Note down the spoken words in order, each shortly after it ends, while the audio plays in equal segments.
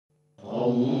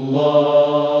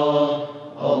الله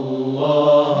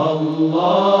الله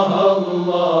الله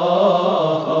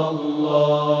الله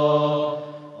الله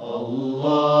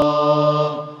الله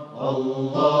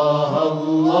الله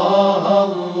الله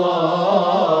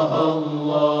الله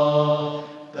الله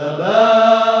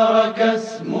تبارك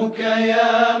اسمك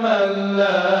يا من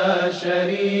لا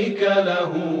شريك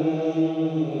له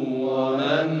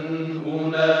ومن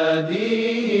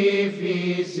أناديه في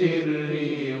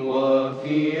سري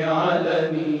وفي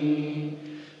علني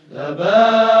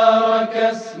تبارك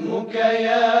اسمك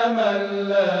يا من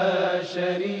لا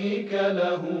شريك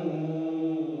له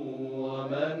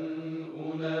ومن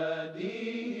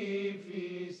أناديه في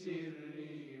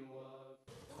سري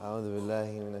أعوذ بالله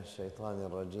من الشيطان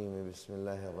الرجيم بسم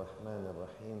الله الرحمن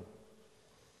الرحيم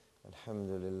الحمد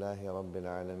لله رب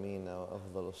العالمين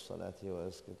وأفضل الصلاة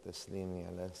وأزكى التسليم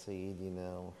على سيدنا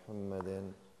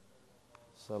محمد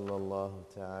صلى الله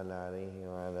تعالى عليه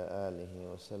وعلى آله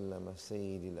وسلم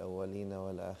سيد الأولين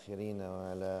والآخرين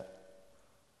وعلى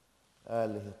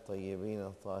آله الطيبين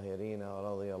الطاهرين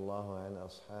ورضي الله عن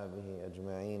أصحابه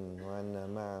أجمعين وعنا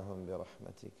معهم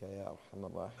برحمتك يا أرحم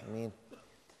الراحمين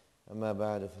أما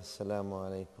بعد فالسلام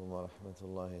عليكم ورحمة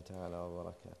الله تعالى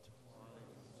وبركاته.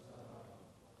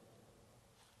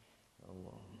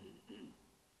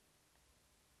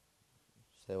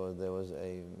 So there was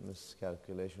a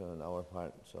miscalculation on our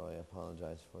part, so I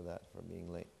apologize for that, for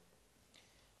being late.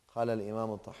 قال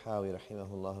الإمام الطحاوي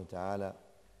رحمه الله تعالى: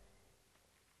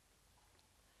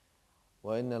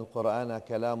 وإن القرآن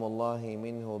كلام الله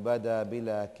منه بدا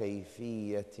بلا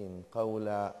كيفية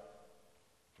قولا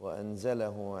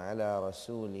وأنزله على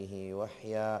رسوله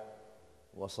وحيا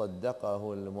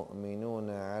وصدقه المؤمنون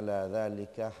على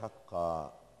ذلك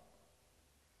حقا.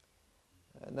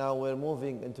 Now we're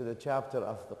moving into the chapter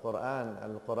of the Quran.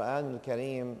 Al-Quran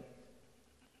al-Kareem,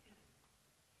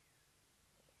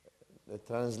 the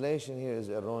translation here is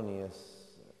erroneous.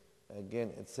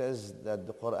 Again, it says that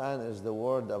the Quran is the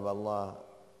word of Allah.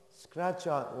 Scratch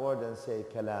out word and say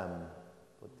kalam.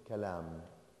 Put kalam.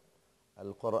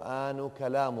 Al-Quranu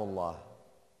kalamullah.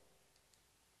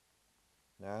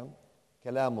 نعم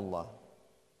كلام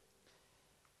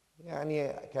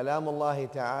يعني كلام الله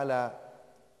تعالى.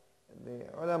 The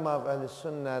ulama of Ahl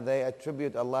Sunnah, they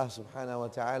attribute Allah subhanahu wa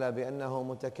ta'ala بأنه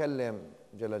متكلم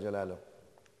جل جلاله.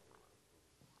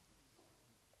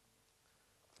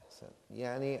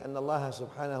 يعني أن الله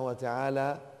سبحانه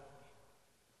وتعالى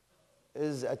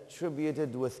is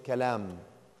attributed with kalam.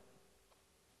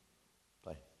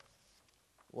 طيب.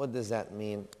 What does that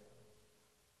mean?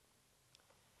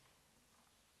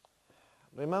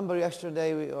 Remember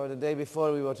yesterday or the day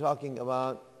before we were talking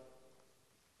about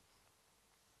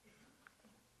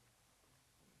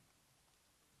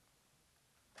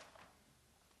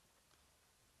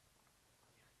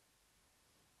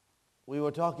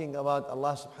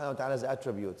Allah subhanahu wa ta'ala's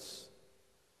attributes.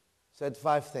 Said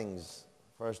 5 things,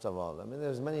 first of all. I mean,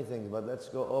 there's many things, but let's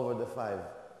go over the 5.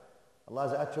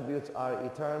 Allah's attributes are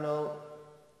eternal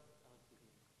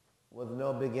with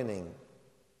no beginning.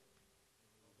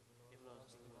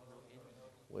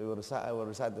 I will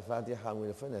recite the Fatiha and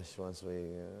we'll finish once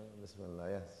we, Bismillah,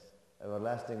 yes.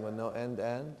 Everlasting with no end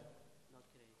and?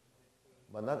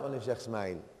 But not only Shaykh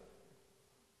Ismail.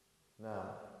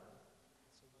 Now,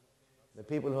 the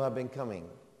people who have been coming,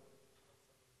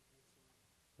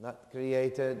 not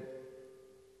created,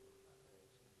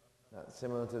 not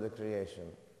similar to the creation.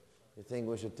 You think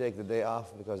we should take the day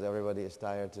off because everybody is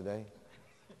tired today?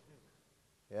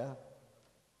 Yeah?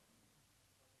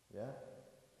 Yeah?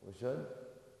 We should?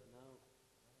 No.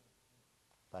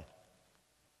 Fine.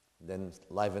 Then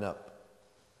liven up.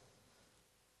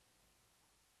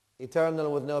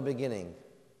 Eternal with no beginning.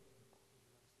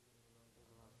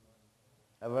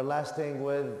 Everlasting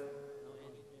with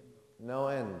no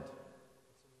end.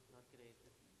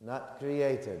 Not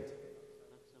created.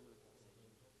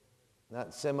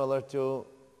 Not similar to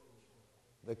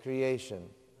the creation.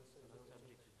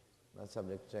 Not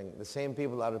subject to change. The same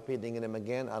people are repeating them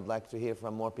again. I'd like to hear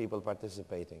from more people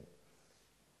participating.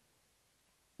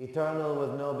 Eternal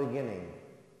with no beginning.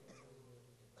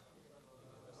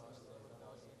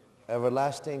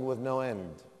 Everlasting with no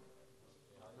end.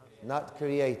 Not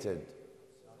created.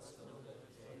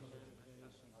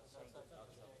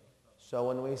 So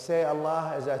when we say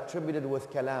Allah is attributed with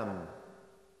kalam,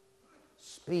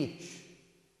 speech,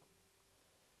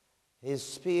 His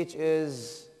speech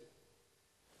is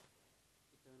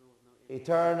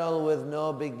eternal with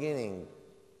no beginning,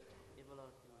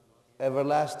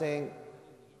 everlasting,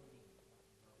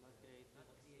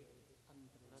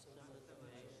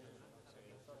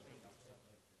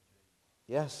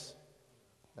 yes,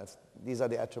 these are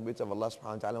the attributes of Allah subhanahu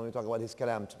wa ta'ala when we talk about His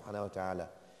kalam subhanahu wa ta'ala.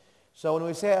 So when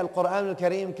we say Al-Quran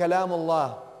al-Kareem,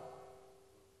 kalamullah,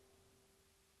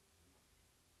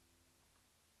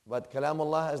 but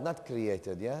kalamullah is not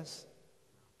created, yes?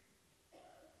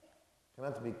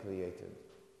 Cannot be created.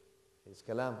 His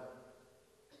kalam,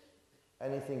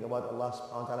 anything about Allah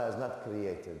subhanahu wa ta'ala is not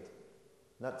created,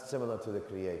 not similar to the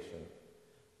creation.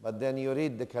 But then you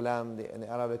read the kalam in the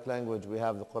Arabic language, we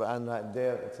have the Quran right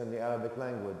there, it's in the Arabic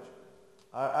language.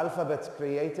 Are alphabets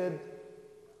created?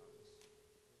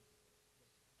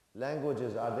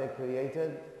 Languages, are they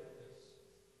created?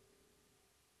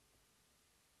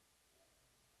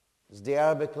 Is the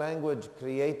Arabic language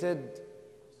created?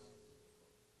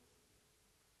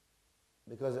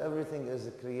 Because everything is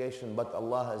a creation, but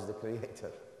Allah is the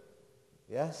creator.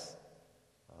 Yes?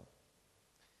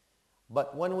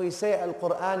 But when we say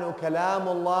Al-Qur'anu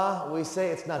Kalamullah, we say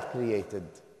it's not created.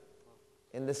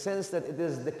 In the sense that it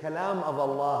is the kalam of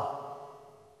Allah.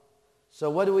 So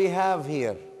what do we have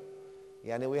here?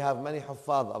 Yani we have many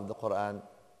huffaz of the Quran.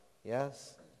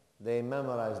 Yes? They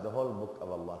memorize the whole book of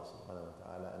Allah subhanahu wa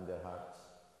ta'ala in their hearts.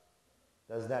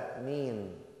 Does that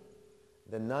mean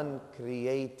the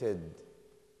non-created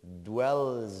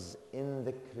dwells in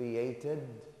the created?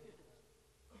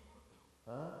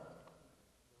 Huh?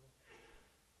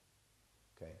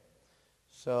 Okay.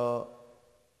 So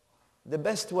the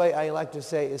best way I like to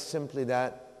say is simply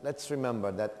that, let's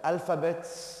remember that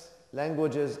alphabets,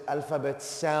 languages, alphabets,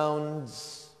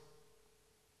 sounds,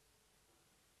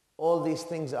 all these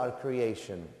things are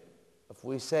creation. If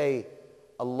we say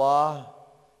Allah,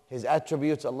 His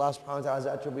attributes, Allah subhanahu wa ta'ala's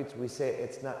attributes, we say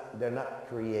they're not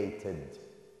created.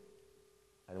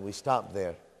 And we stop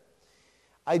there.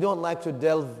 I don't like to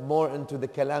delve more into the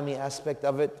kalami aspect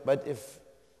of it, but if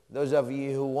those of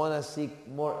you who want to seek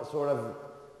more sort of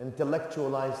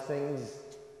intellectualized things,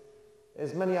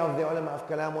 as many of the ulama of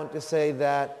kalam want to say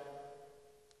that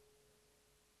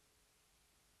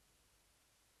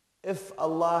if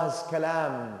Allah's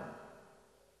kalam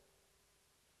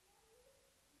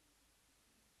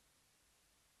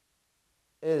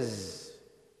is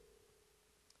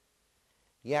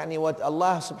يعني what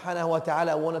Allah subhanahu wa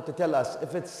ta'ala wanted to tell us,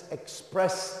 if it's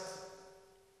expressed,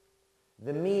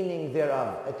 the meaning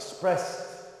thereof,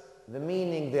 expressed, the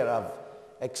meaning thereof,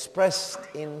 expressed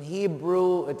in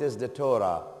Hebrew, it is the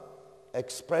Torah.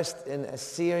 Expressed in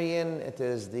Assyrian, it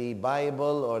is the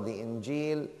Bible or the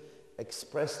Injil.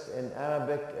 Expressed in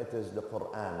Arabic, it is the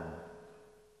Quran.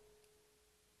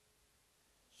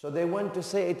 So they want to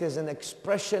say it is an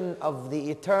expression of the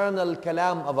eternal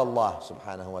kalam of Allah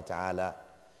subhanahu wa ta'ala,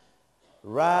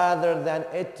 rather than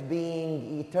it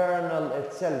being eternal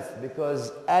itself,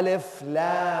 because alif,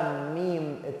 lam,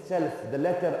 mim itself, the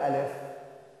letter alif,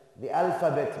 the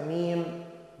alphabet mim,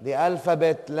 the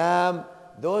alphabet lam,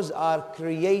 those are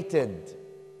created.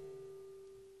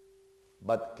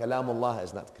 But kalamullah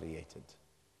is not created.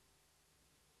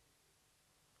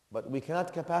 But we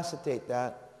cannot capacitate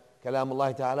that.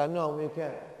 Kalamullah ta'ala, no, we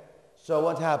can't. So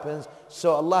what happens?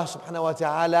 So Allah subhanahu wa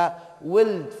ta'ala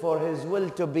willed for His will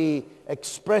to be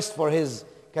expressed, for His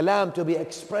kalam to be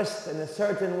expressed in a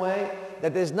certain way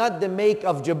that is not the make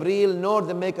of Jibreel nor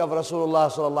the make of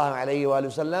Rasulullah sallallahu alayhi wa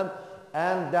sallam,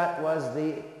 and that was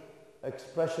the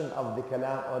expression of the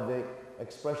kalam, or the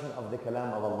expression of the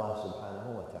kalam of Allah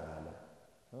subhanahu wa ta'ala.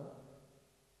 Huh?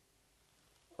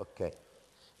 Okay.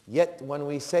 Yet when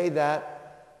we say that,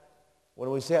 when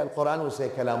we say Al-Quran, we say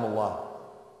kalamullah.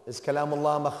 Is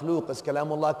kalamullah makhluq? Is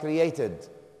kalamullah created?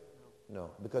 No,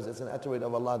 because it's an attribute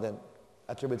of Allah, then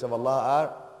attributes of Allah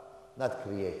are not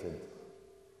created.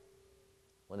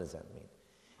 What does that mean?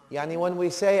 Yani when we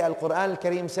say Al-Quran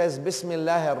Al-Kareem says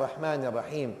Bismillah ar-Rahman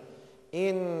ar-Rahim,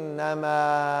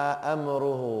 إنما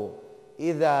أمره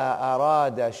إذا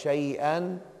أراد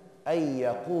شيئا أن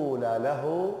يقول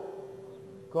له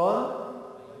كن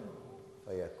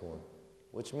فيكون.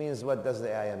 Which means, what does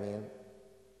the ayah mean?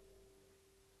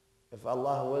 If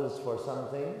Allah wills for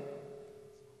something,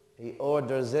 He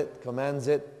orders it, commands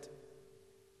it,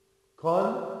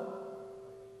 kun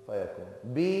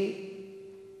fayakun, be,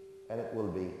 and it will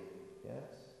be.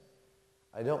 Yes?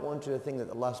 I don't want you to think that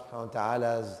Allah subhanahu wa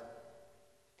ta'ala's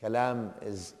kalam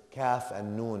is kaf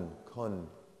and noon, kun.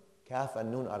 Kaf and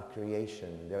noon are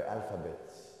creation, they're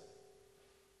alphabets.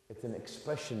 It's an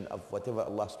expression of whatever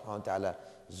Allah subhanahu wa ta'ala's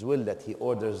will, that He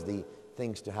orders the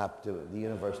things to happen, to the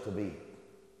universe to be.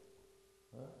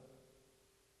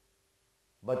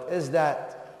 But is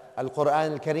that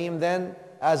Al-Quran Al-Kareem then,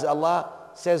 as Allah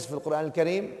says في القرآن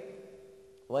الكريم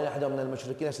وإن أحد من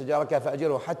المشركين استجارك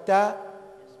فأجره حتى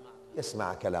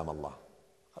يسمع كلام الله.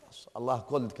 خلاص, Allah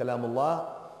called كلام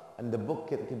الله and the book,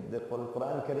 the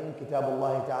Quran Kareem,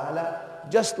 Kitabullah Ta'ala,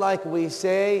 just like we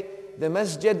say the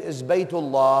masjid is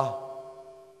Baytullah.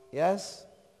 Yes?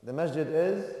 The masjid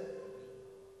is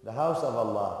the house of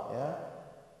Allah.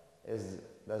 Yeah?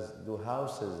 Do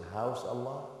houses house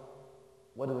Allah?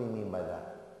 What do we mean by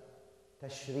that?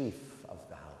 Tashrif of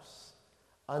the house.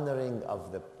 Honoring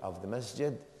of the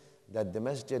masjid, that the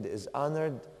masjid is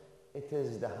honored. It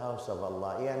is the house of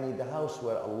Allah. Yani the house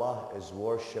where Allah is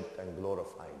worshipped and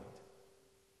glorified.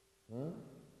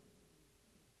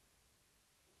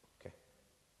 Okay.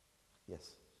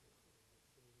 Yes.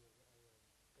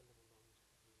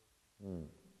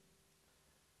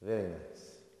 Very nice.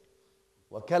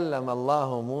 وَكَلَّمَ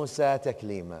اللَّهُ مُوسَى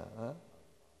تَكْلِيمًا.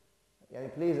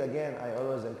 Yani please, again, I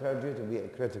always encourage you to be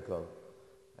critical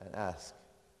and ask.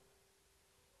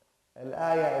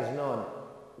 Al-ayah is known,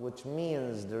 which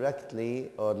means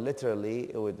directly or literally,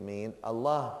 it would mean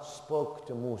Allah spoke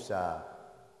to Musa.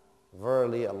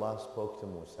 Verily, Allah spoke to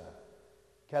Musa.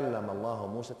 كَلَّمَ اللَّهُ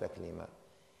مُوسَى تَكْلِيمًا.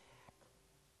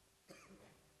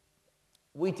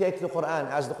 We take the Quran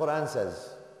as the Quran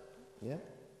says. Yeah?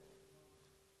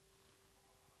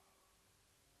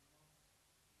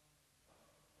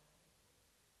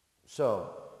 So,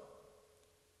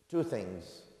 two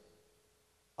things.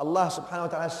 Allah subhanahu wa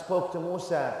ta'ala spoke to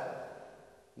Musa.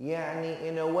 Yani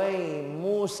in a way,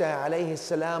 Musa alayhi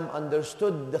salam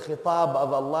understood the khitab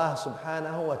of Allah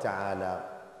subhanahu wa ta'ala.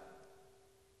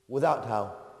 Without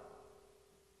how?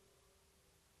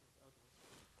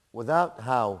 Without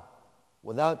how?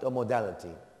 Without a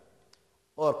modality.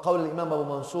 Or قول الإمام أبو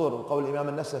منصور وقول الإمام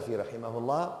النسفي رحمه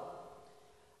الله,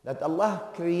 that Allah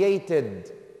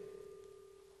created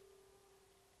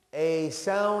a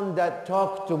sound that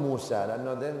talked to Musa.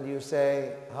 And then you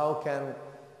say, how can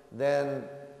then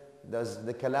does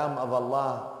the kalam of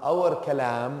Allah, our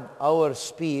kalam, our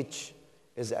speech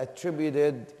is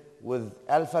attributed with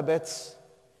alphabets,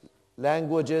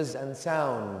 languages and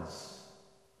sounds.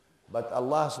 But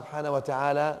Allah subhanahu wa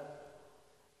ta'ala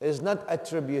is not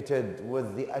attributed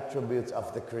with the attributes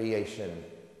of the creation.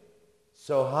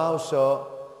 So how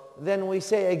so? Then we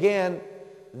say again,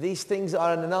 these things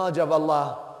are in the knowledge of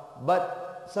Allah.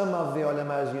 But some of the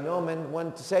ulama, as you know,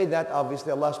 want to say that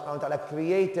obviously Allah subhanahu wa ta'ala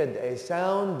created a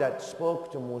sound that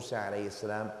spoke to Musa alayhi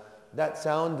salam. That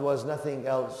sound was nothing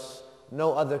else,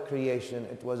 no other creation.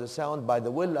 It was a sound by the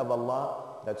will of Allah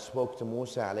that spoke to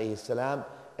Musa alayhi salam,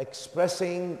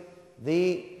 expressing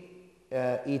the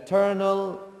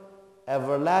eternal,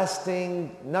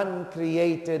 everlasting,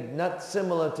 non-created, not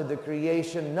similar to the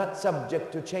creation, not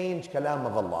subject to change kalam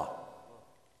of Allah.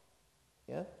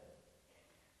 Yeah?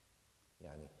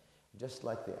 Just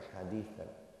like the hadith that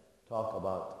talk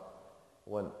about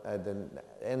when at the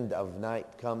end of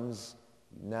night comes,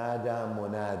 nada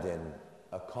munadin,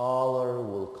 a caller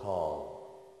will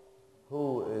call.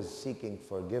 Who is seeking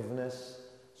forgiveness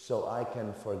so I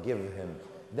can forgive him?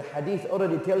 The hadith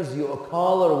already tells you a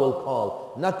caller will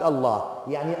call, not Allah.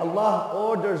 Yani Allah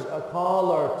orders a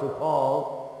caller to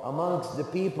call amongst the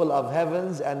people of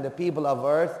heavens and the people of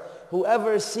earth.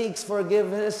 Whoever seeks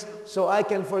forgiveness, so I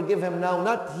can forgive him now.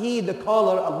 Not he, the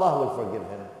caller, Allah will forgive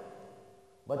him.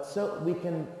 But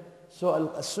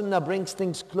so Sunnah brings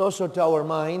things closer to our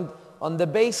mind on the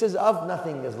basis of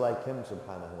nothing is like him,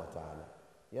 subhanahu wa ta'ala.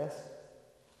 Yes?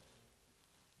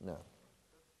 No.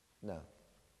 No.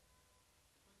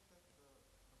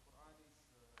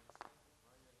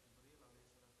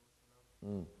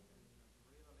 Mm.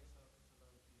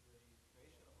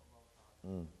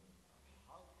 Mm.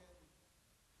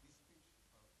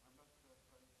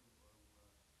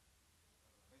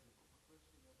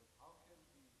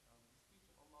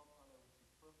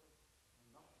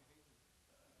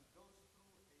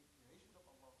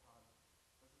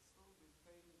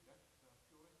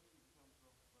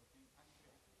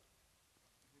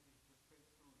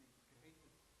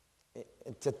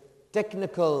 It's a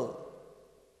technical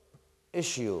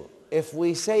issue. If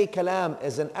we say kalam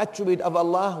is an attribute of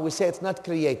Allah, we say it's not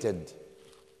created.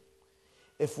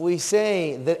 If we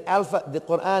say the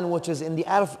Quran, which is in the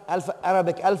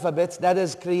Arabic alphabets, that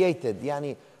is created.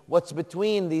 Yani what's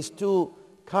between these two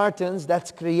cartons,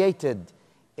 that's created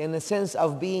in the sense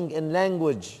of being in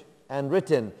language and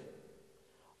written.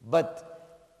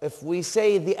 But if we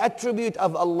say the attribute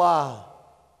of Allah,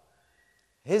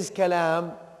 His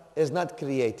kalam is not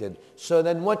created. So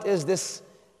then what is this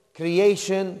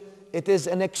creation? It is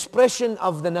an expression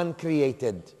of the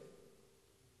non-created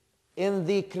in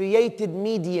the created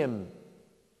medium.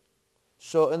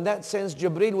 So in that sense,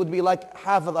 Jibreel would be like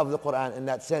Hafidh of the Quran in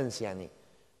that sense, yani,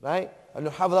 right? And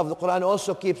the Hafidh of the Quran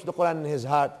also keeps the Quran in his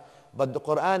heart. But the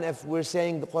Quran, if we're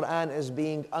saying the Quran is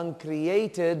being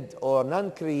uncreated or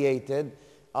non-created,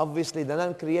 obviously the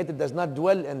non-created does not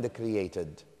dwell in the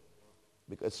created,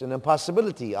 because it's an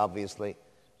impossibility, obviously.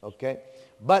 Okay?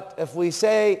 But if we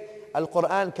say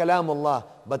Al-Quran Kalamullah,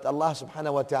 but Allah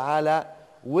subhanahu wa ta'ala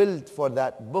willed for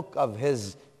that book of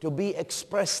His to be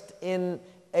expressed in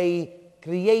a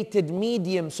created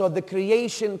medium, so the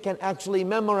creation can actually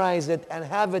memorize it and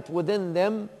have it within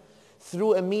them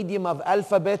through a medium of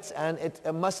alphabets, and it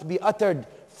must be uttered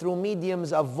through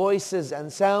mediums of voices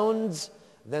and sounds,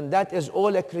 then that is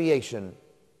all a creation.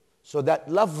 So that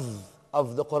lafz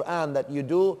of the Quran that you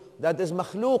do, that is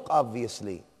makhluq,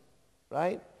 obviously,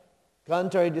 right?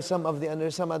 Contrary to some of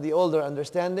the older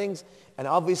understandings. And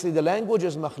obviously the language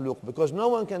is makhluq, because no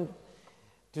one can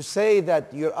to say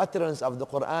that your utterance of the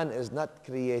Quran is not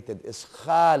created, is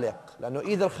khaliq. لأنه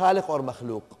either khaliq or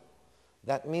makhluq.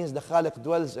 That means the khaliq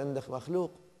dwells in the makhluq,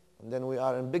 and then we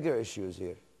are in bigger issues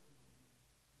here.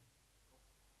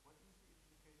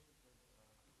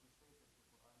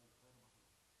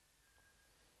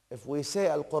 If we say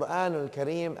Al-Quran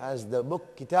Al-Kareem as the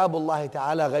book Kitabullah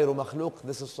Ta'ala غير مخلوق,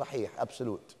 this is sahih,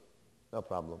 absolute, no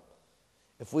problem.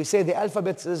 If we say the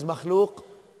alphabets is makhluq,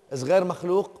 is غير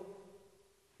makhluq,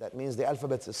 that means the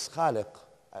alphabets is khaliq,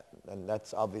 and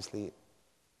that's obviously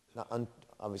not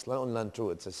only untrue,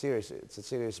 it's a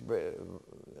serious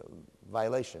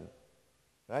violation,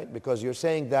 right? Because you're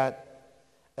saying that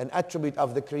an attribute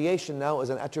of the creation now is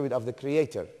an attribute of the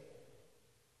creator.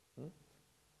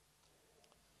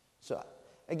 So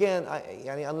again,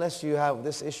 unless you have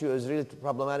this issue is really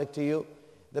problematic to you,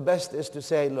 the best is to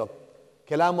say, look,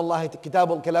 كلام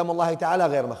الله تعالى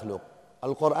غير مخلوق,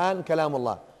 القرآن كلام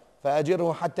الله,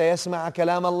 فأجره حتى يسمع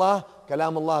كلام الله,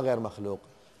 كلام الله غير مخلوق.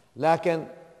 لكن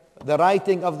the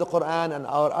writing of the Quran and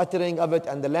our uttering of it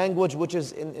and the language which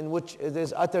is in which it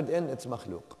is uttered in, it's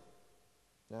مخلوق.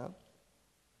 Yeah?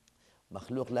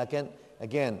 مخلوق. لكن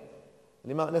again,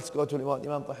 let's go to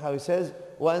Imam Tahawi says,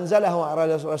 وأنزله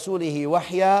على رسوله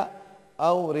وحيا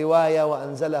أو رواية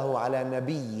وأنزله على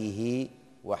نبيه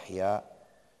وحيا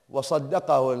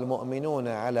وصدقه المؤمنون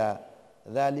على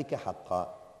ذلك حقا.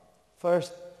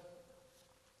 First,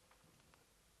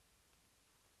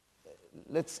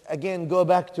 let's again go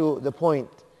back to the point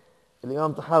that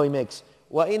Imam Tahawi makes.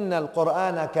 وإن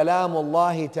القرآن كلام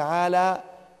الله تعالى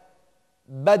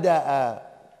بدأ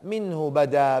منه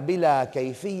بدا بلا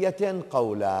كيفية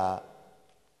قولا.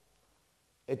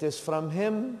 It is from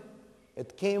him,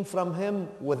 it came from him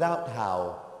without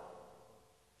how.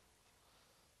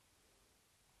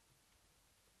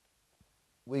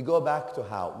 We go back to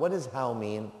how. What does how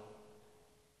mean?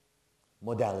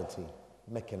 Modality,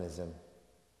 mechanism.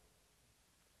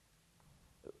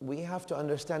 We have to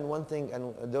understand one thing,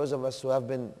 and those of us who have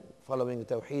been following the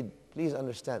Tawheed, please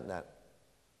understand that.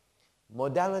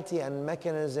 Modality and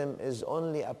mechanism is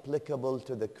only applicable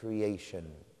to the creation.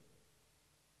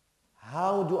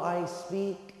 How do I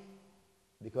speak?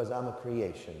 Because I'm a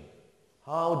creation.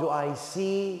 How do I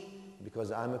see?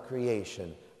 Because I'm a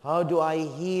creation. How do I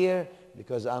hear?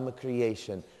 Because I'm a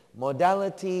creation.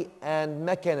 Modality and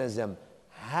mechanism.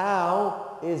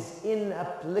 How is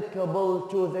inapplicable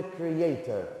to the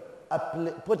Creator.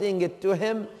 Putting it to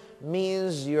Him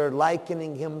means you're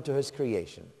likening Him to His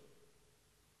creation.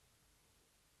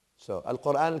 So,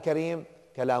 Al-Quran Al-Kareem,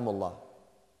 Kalamullah.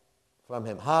 From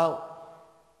Him. How?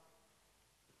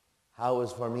 How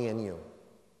is for me and you.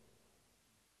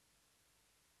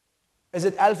 Is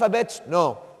it alphabets?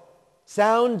 No.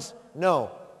 Sounds?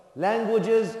 No.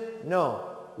 Languages? No.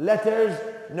 Letters?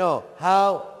 No.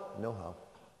 How? No how.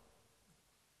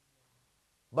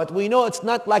 But we know it's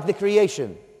not like the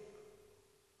creation.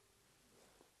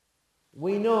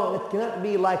 We know it cannot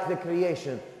be like the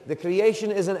creation. The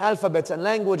creation is in alphabets and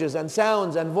languages and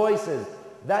sounds and voices.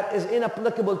 That is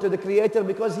inapplicable to the Creator,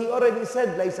 because He already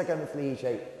said ليس كمثله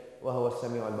شيء وهو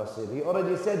السميع البصير. He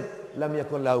already said لم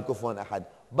يكن له كفوا أحد.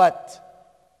 But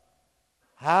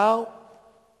how?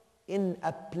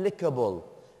 Inapplicable.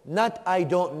 Not I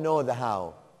don't know the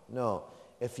how. No.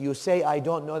 If you say I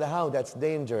don't know the how, that's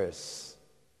dangerous.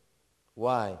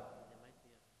 Why?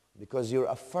 Because you're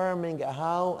affirming a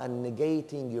how and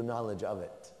negating your knowledge of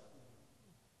it.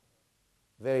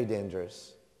 Very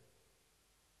dangerous.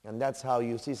 And that's how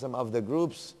you see some of the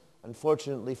groups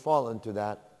unfortunately fall into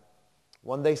that.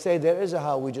 When they say there is a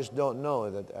how, we just don't know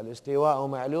that al-istiwa'u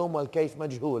ma'lum wal-kayf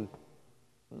majhul.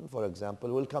 For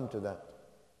example, we'll come to that.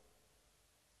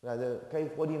 Now,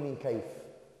 kayf, what do you mean kayf?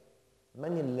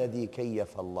 Man alladhi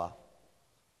kayyaf Allah?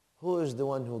 Who is the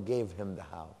one who gave him the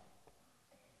how?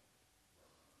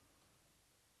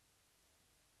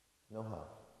 No how.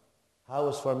 How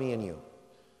is for me and you.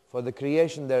 For the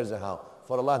creation there is a how.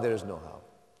 For Allah there is no how.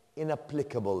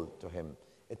 Inapplicable to Him.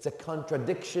 It's a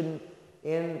contradiction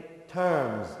in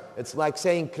terms. It's like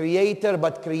saying creator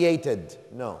but created.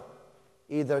 No.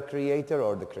 Either creator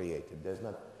or the created. There's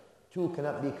not, two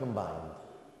cannot be combined.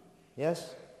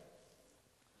 Yes?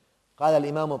 قال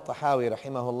الإمام الطحاوي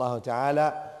رحمه الله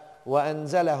تعالى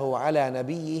وأنزله على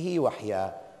نبيه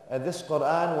وحيا. This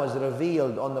Quran was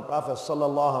revealed on the Prophet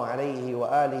sallallahu alayhi wa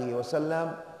alihi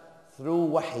wasallam through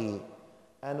wahi.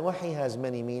 And wahi has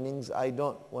many meanings. I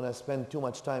don't want to spend too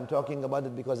much time talking about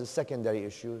it because it's secondary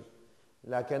issues.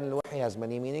 Lakin wahi has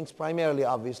many meanings, primarily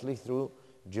obviously through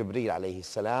Jibreel alayhi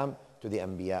salam to the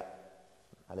Anbiya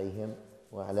alayhim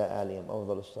wa ala alihim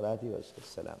afdal as-salati wa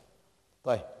as-salam.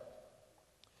 طيب.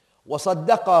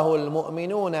 وصدقه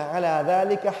المؤمنون على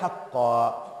ذلك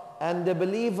حقا. And the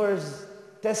believers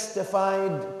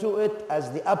testified to it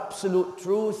as the absolute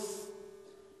truth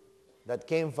that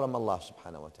came from Allah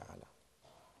subhanahu wa ta'ala.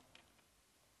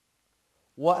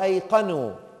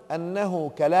 وأيقنوا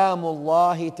أنه كلام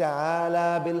الله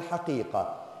تعالى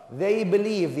بالحقيقة. They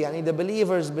believe, يعني the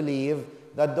believers believe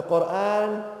that the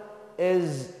Quran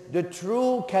is the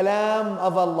true kalam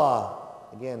of Allah.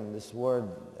 Again, this word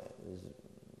is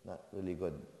not really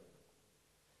good.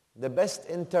 The best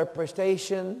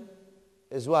interpretation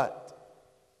is what?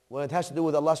 When it has to do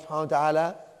with Allah subhanahu wa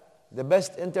ta'ala, the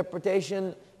best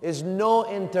interpretation is no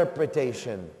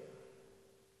interpretation.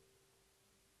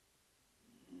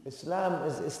 Islam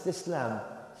is istislam,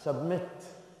 submit.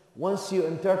 Once you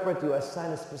interpret, you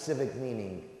assign a specific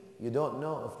meaning. You don't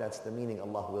know if that's the meaning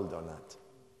Allah willed or not.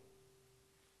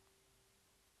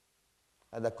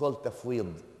 And they're called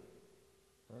tafweed,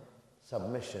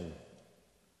 submission.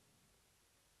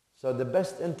 So the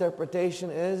best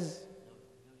interpretation is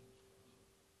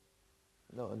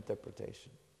no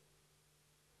interpretation.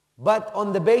 But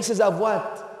on the basis of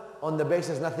what? On the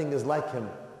basis nothing is like Him.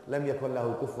 لم يكن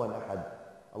له كفوا أحد.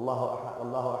 الله أحد,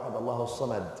 الله أحد, الله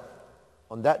الصمد.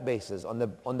 On that basis,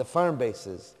 on the firm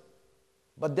basis.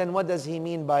 But then what does He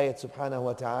mean by it, subhanahu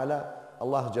wa ta'ala?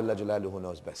 Allah Jalla Jalaluhu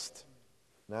knows best.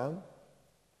 Now?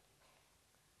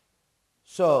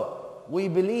 So, we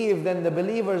believe, then the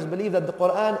believers believe that the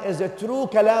Quran is a true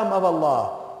kalam of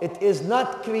Allah. It is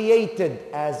not created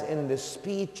as in the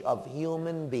speech of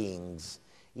human beings.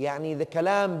 Yani the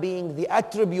kalam being the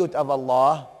attribute of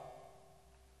Allah.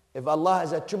 If Allah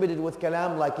is attributed with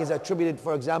kalam, like He's attributed,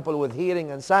 for example, with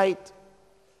hearing and sight,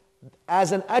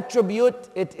 as an attribute,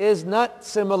 it is not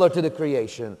similar to the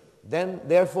creation. Then,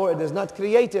 therefore, it is not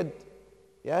created.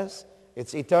 Yes?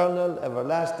 It's eternal,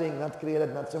 everlasting, not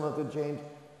created, not similar to change,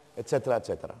 etc.,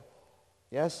 etc.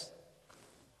 Yes?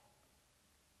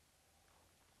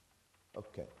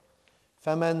 Okay.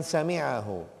 فَمَنْ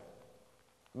سَمِعَهُ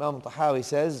Imam Tahawi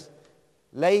says,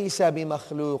 لَيْسَ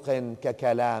بِمَخْلُوقٍ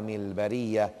كَكَلَامِ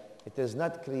الْبَرِيَّةِ. It is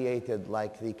not created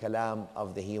like the kalam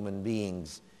of the human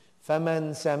beings.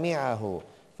 فَمَنْ سَمِعَهُ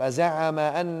فَزَعَمَ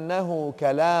أَنَّهُ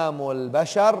كَلَامُ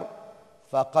الْبَشَرِ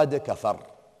فَقَدْ كَفَرَ.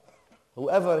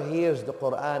 Whoever hears the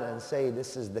Quran and say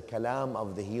this is the kalam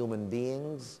of the human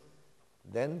beings,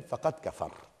 then فَقَدْ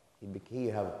كَفَرَ. He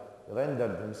have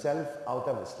rendered himself out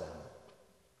of Islam.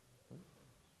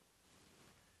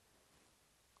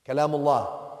 كلام الله.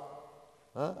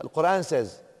 القرآن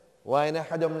says وإن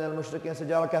أحد من المشركين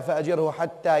استجارك فأجره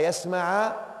حتى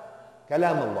يسمع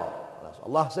كلام الله.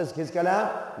 Allah says His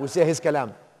kalam, we say His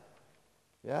kalam.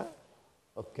 Yeah?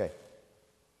 Okay.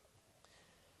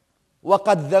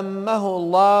 وقد ذمه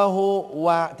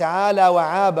الله تعالى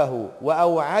وعابه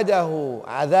وأوعده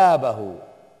عذابه.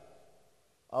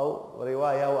 أو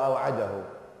رواية وأوعده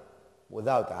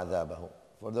without عذابه.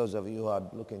 For those of you who are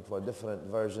looking for different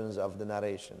versions of the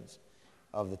narrations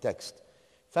of the text.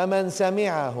 فمن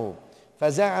سمعه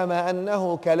فزعم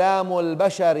أنه كلام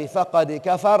البشر فقد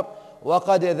كفر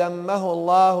وقد ذمه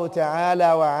الله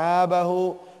تعالى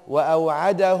وعابه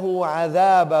وأوعده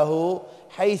عذابه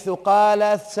حيث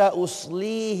قال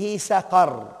سأصليه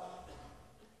سقر.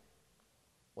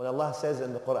 When Allah says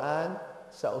in the Quran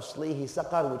سأصليه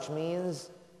سقر, which means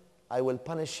I will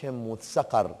punish him with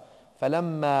سقر.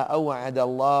 فلما أوعد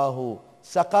الله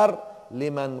سقر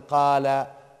لمن قال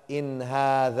إن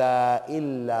هذا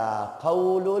إلا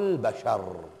قول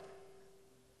البشر.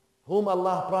 Whom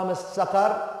Allah promised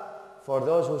سقر? For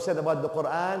those who said about the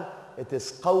Quran, it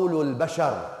is قول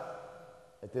البشر.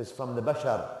 It is from the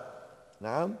bashar.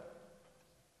 نعم.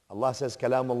 Allah says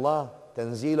كلام الله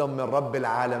تنزيل من رب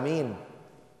العالمين.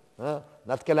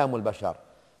 Not كلام البشر.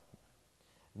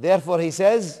 Therefore he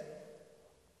says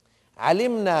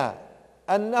علمنا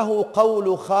أنه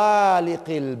قول خالق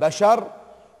البشر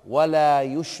ولا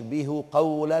يشبه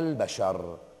قول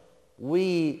البشر.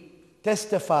 We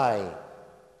testify,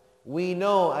 we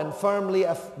know and firmly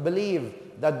believe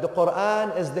that the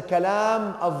Quran is the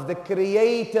kalam of the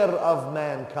creator of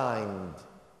mankind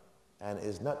and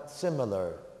is not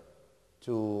similar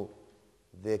to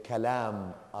the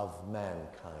kalam of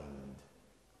mankind.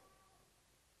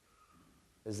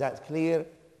 Is that clear?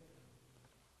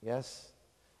 Yes?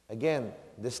 Again,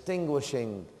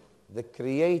 distinguishing the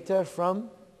creator from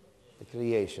the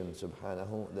creation,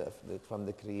 subhanahu, from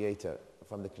the creator,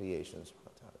 from the creation,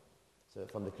 subhanahu, so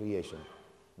from the creation.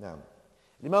 Now,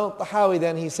 Imam Tahawi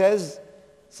then, he says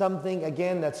something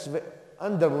again that's,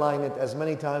 underline it as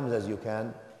many times as you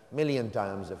can, million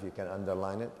times if you can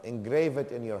underline it, engrave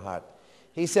it in your heart.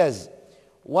 He says,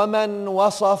 وَمَنْ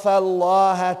وَصَفَ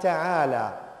اللَّهَ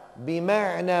تَعَالَى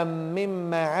بِمَعْنًى مِّن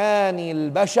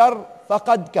مَّعَانِي الْبَشَرِ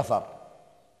فَقَدْ كَفَرَ.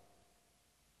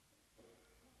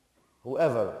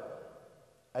 Whoever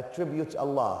attributes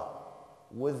Allah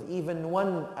with even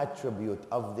one attribute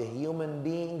of the human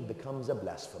being becomes a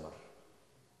blasphemer.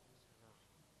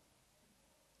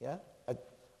 Yeah?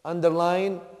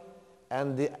 Underline,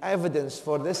 and the evidence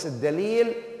for this,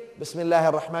 الدليل, بسم الله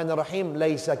الرحمن الرحيم,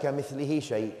 ليس كمثله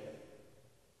شيء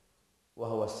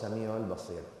وهو السميع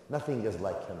البصير. Nothing is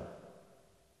like him.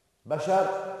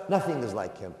 Bashar, nothing is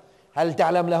like him. هل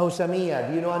تعلم له سميا?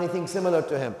 Do you know anything similar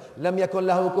to him? لم يكن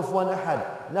له كفوا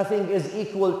أحد. Nothing is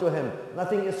equal to him.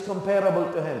 Nothing is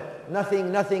comparable to him.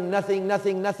 Nothing, nothing, nothing,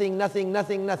 nothing, nothing, nothing,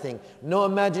 nothing, nothing. No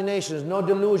imaginations, no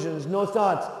delusions, no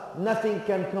thoughts. Nothing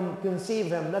can conceive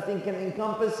him. Nothing can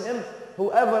encompass him.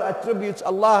 Whoever attributes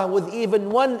Allah with even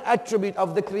one attribute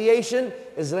of the creation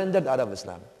is rendered out of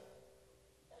Islam.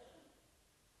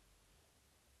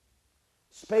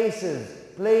 Spaces,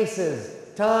 places,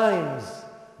 times,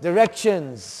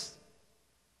 directions,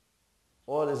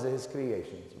 all is His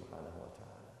creation, subhanahu wa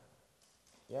ta'ala.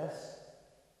 Yes?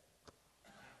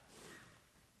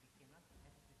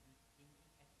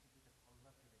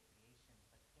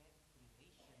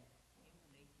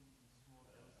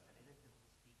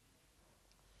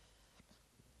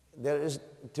 There is,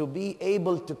 to be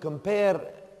able to compare,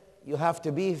 you have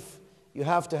to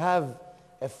have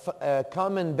a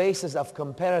common basis of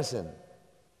comparison.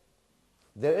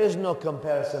 There is no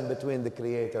comparison between the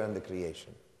creator and the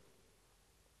creation.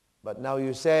 But now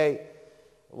you say,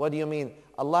 what do you mean?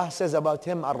 Allah says about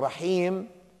him, Ar-Rahim,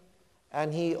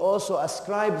 and He also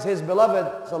ascribes His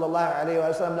beloved, sallallahu alayhi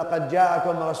wa sallam, لَقَدْ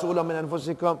جَاءَكُمْ رَسُولٌ مِّنْ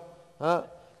أَنفُسِكُمْ.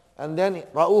 And then,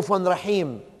 رَؤُوفٌ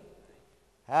رَحِيمٌ.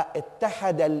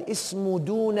 اتحد الاسم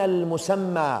دون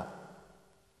المسمى.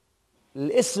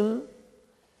 الاسم,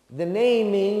 the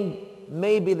naming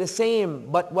may be the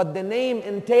same, but what the name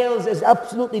entails is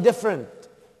absolutely different,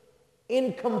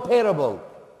 incomparable.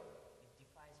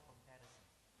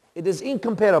 It is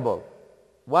incomparable.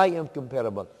 Why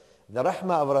incomparable? The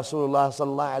rahmah of Rasulullah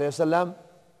sallallahu alayhi wasallam,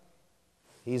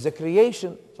 he is a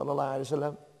creation, sallallahu alayhi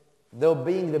wasallam, though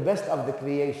being the best of the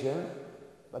creation,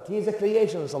 but he is a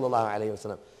creation, sallallahu alayhi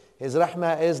wasallam. His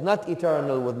rahmah is not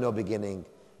eternal with no beginning,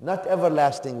 not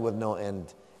everlasting with no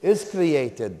end, is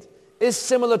created, is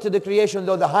similar to the creation,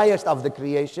 though the highest of the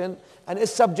creation, and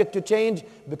is subject to change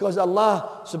because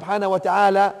Allah subhanahu wa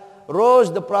ta'ala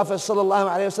rose the Prophet sallallahu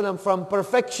alayhi wasallam from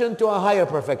perfection to a higher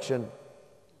perfection.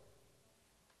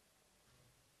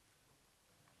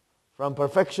 From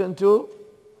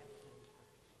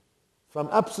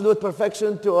absolute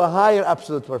perfection to a higher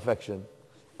absolute perfection.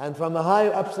 And from a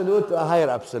higher absolute to a higher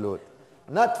absolute.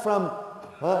 Not from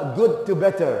good to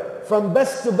better. From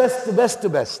best to best to best to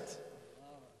best.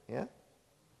 Yeah?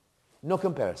 No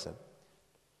comparison.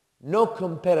 No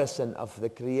comparison of the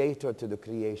creator to the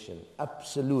creation.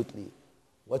 Absolutely.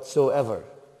 Whatsoever.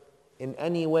 In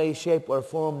any way, shape or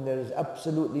form, there is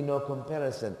absolutely no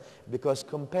comparison. Because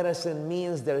comparison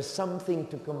means there is something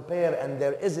to compare and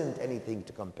there isn't anything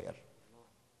to compare.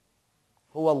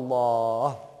 Hu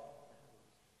Allah.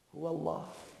 Hu Allah.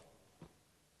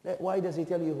 Why does He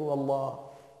tell you Hu Allah?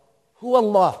 Hu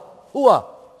Allah. Huwa.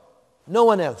 No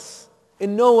one else.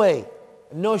 In no way,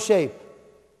 no shape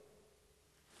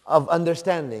of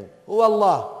understanding. Hu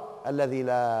Allah. Alladhi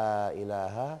la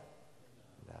ilaha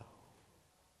illa hu.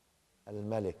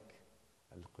 Al-Malik,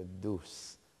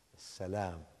 Al-Quddus,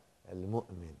 Al-Salam,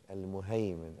 Al-Mu'min,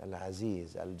 Al-Muhaymin,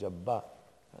 Al-Aziz, Al-Jabbar.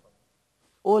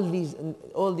 All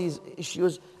these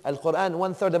issues, Al-Quran,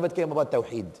 1/3 of it came about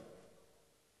Tawheed.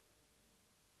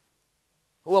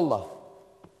 Who Allah?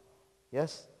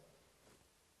 Yes?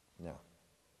 No.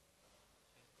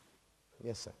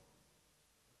 Yes, sir.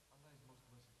 Allah is most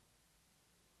merciful.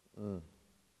 Mm.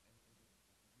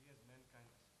 We as mankind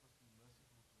are supposed to be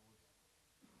merciful towards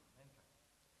mankind.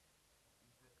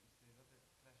 Is there not a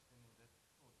clash then in that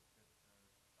thought that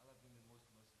Allah being the most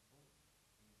merciful,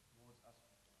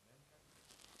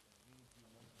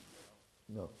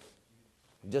 No.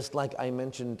 Just like I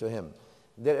mentioned to him,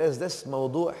 there is this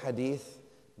mawdu' hadith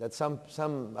that some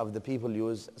of the people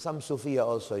use, some Sufiya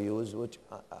also use, which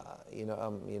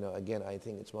again I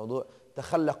think it's mawdu'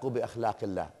 تخلقوا بأخلاق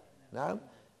الله. Now,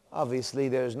 obviously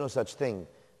there is no such thing.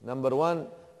 Number one,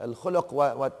 al-khuluq,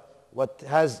 what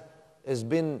has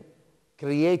been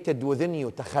created within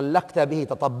you, تخلقت به,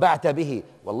 تطبعت به.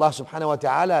 والله subhanahu wa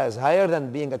ta'ala is higher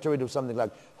than being attributed with something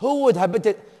like. Who would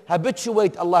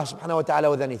habituate Allah subhanahu wa ta'ala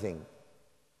with anything?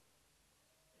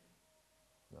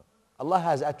 No. Allah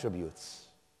has attributes.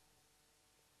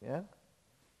 Yeah?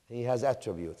 He has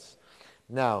attributes.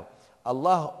 Now,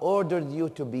 Allah ordered you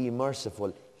to be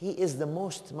merciful. He is the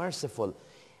most merciful.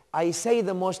 I say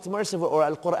the most merciful, or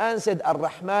Al-Quran said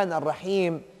Ar-Rahman,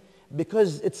 Ar-Rahim,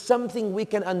 because it's something we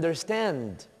can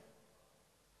understand.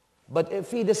 But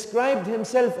if He described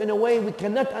Himself in a way we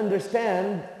cannot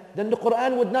understand, then the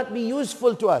Quran would not be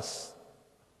useful to us.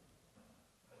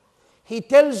 He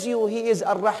tells you He is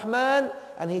Ar-Rahman,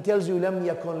 and He tells you لَمْ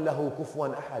يَكُنْ لَهُ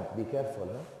كُفُوًا أَحَدٍ. Be careful,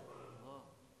 huh?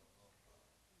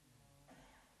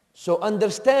 So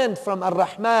understand from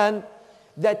Ar-Rahman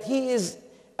that He is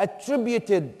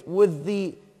attributed with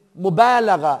the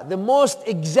mubalagha, the most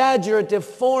exaggerative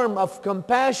form of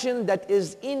compassion that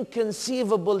is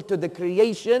inconceivable to the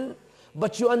creation.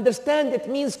 But you understand it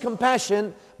means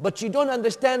compassion, but you don't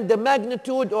understand the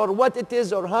magnitude or what it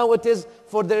is or how it is,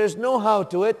 for there is no how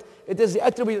to it. It is the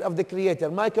attribute of the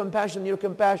Creator. My compassion, your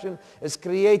compassion is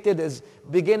created, is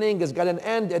beginning, has got an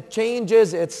end, it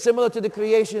changes, it's similar to the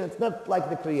creation. It's not like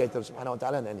the Creator subhanahu wa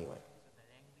ta'ala in any way.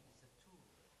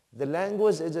 The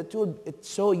language is a tool, it's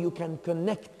so you can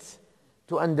connect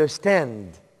to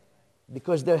understand.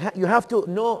 Because you have to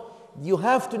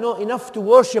know enough to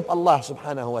worship Allah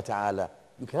subhanahu wa ta'ala.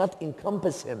 You cannot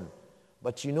encompass Him,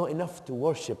 but you know enough to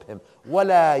worship Him.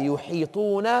 وَلَا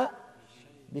يُحِيطُونَ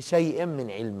بِشَيْءٍ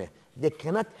مِّنْ عِلْمِهِ. They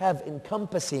cannot have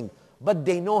encompassing, but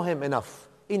they know Him enough.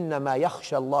 إِنَّمَا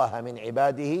يَخْشَى اللَّهَ مِنْ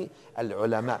عِبَادِهِ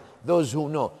الْعُلَمَاء. Those who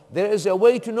know. There is a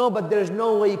way to know, but there is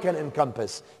no way you can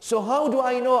encompass. So how do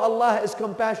I know Allah is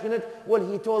compassionate? Well,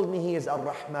 He told me He is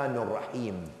Ar-Rahman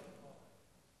Ar-Rahim.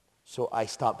 So I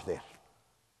stop there.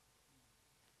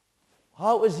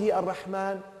 How is He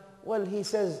Ar-Rahman? Well, He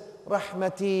says,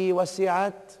 رحمتي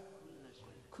وسعت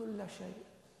كل شيء.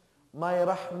 My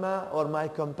rahmah or my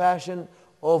compassion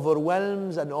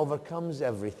overwhelms and overcomes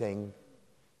everything.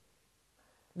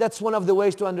 That's one of the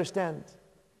ways to understand.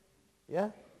 Yeah?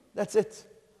 That's it.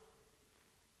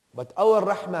 But our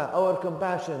rahmah, our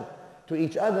compassion to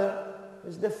each other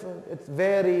is different. It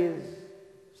varies.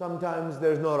 Sometimes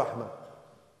there's no rahmah.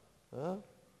 Huh?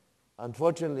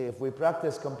 Unfortunately, if we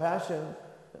practice compassion,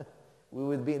 we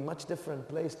would be in a much different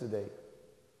place today.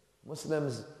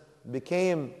 Muslims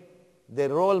became the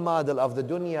role model of the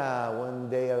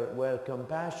dunya where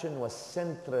compassion was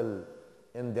central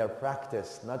in their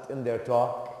practice, not in their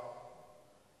talk.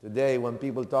 Today, when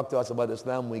people talk to us about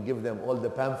Islam, we give them all the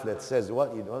pamphlets. Says,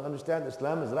 what, you don't understand?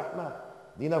 Islam is rahmah,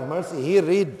 deen of mercy. Here,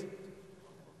 read.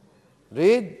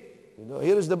 Read.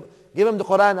 Here is give him the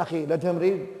Quran, akhi. Let him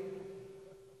read.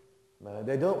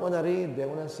 They don't want to read. They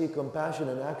want to see compassion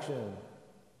in action.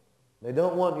 They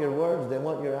don't want your words. They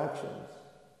want your actions.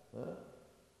 Huh?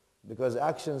 Because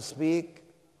actions speak.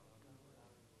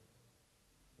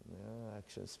 Yeah,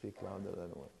 actions speak louder than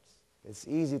words. It's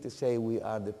easy to say we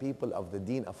are the people of the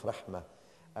deen of rahmah.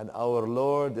 And our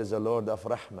Lord is a Lord of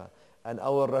rahmah. And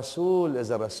our Rasul is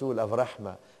a Rasul of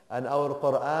rahmah. And our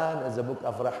Quran is a book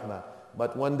of rahmah.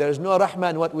 But when there's no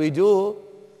rahmah in what we do,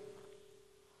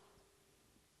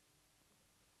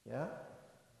 yeah,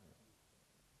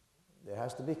 there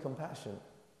has to be compassion.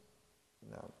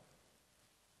 No.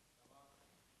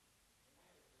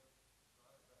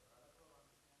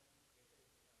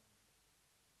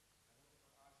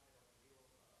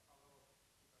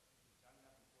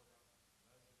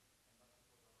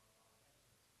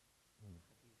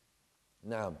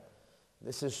 Now,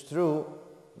 this is true.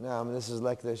 Now, this is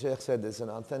like the Shaykh said, it's an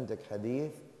authentic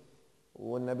hadith.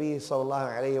 When Nabi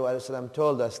sallallahu alayhi wa sallam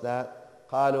told us that,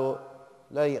 قال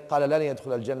لن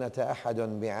يدخل الجنة أحد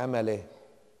بعمله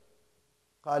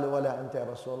قالوا ولا أنت يا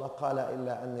رسول الله قال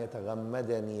إلا أن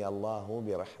يتغمدني الله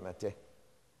برحمته.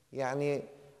 يعني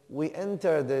we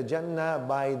enter the Jannah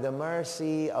by the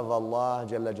mercy of Allah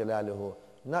Jalla Jalaluhu,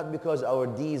 not because our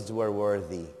deeds were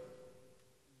worthy.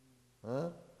 Huh?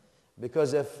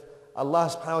 Because if Allah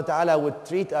subhanahu wa ta'ala would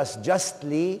treat us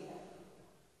justly,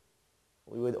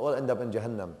 we would all end up in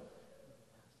Jahannam.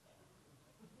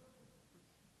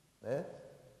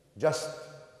 Just.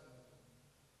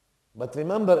 But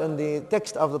remember in the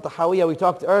text of the Tahawiyyah we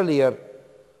talked earlier,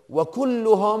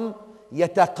 وَكُلُّهُمْ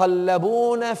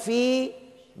يَتَقَلَّبُونَ فِي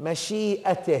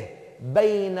مشيئته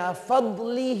بين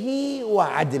فضله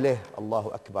وعدله.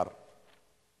 Allahu Akbar.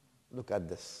 Look at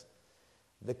this.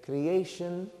 The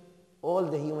creation, all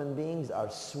the human beings are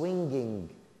swinging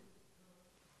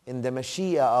in the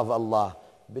Mashiach of Allah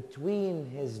between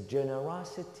His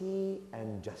generosity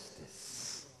and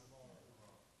justice.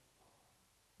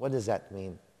 What does that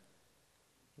mean?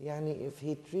 Yani if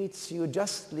He treats you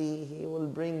justly, He will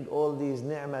bring all these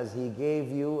ni'mas He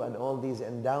gave you and all these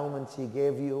endowments He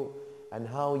gave you and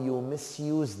how you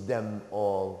misused them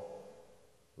all.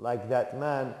 Like that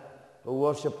man who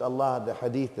worshipped Allah, the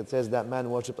hadith that says that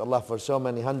man worshipped Allah for so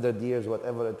many 100 years,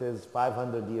 whatever it is,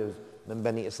 500 years, من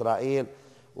Bani Israel.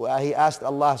 He asked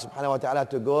Allah subhanahu wa ta'ala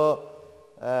to go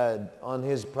on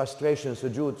his prostration,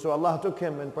 sujood. So Allah took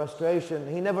him in prostration.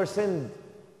 He never sinned.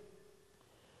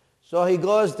 So he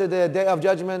goes to the day of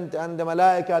judgment and the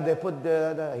malaika, they put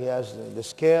he has the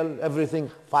scale,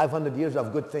 everything, 500 years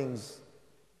of good things.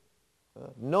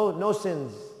 No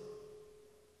sins.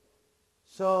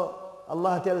 So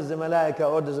Allah tells the malaika,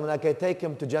 orders the malaika, take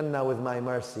him to Jannah with my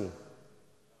mercy.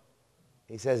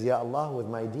 He says, Ya Allah, with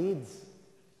my deeds?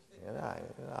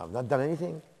 I've not done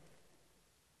anything.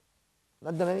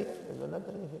 Not done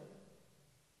anything.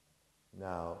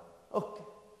 Now, okay,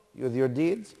 with your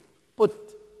deeds,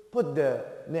 put the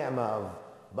ni'mah of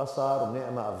basar,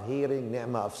 ni'mah of hearing,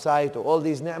 ni'mah of sight, or all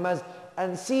these ni'mas,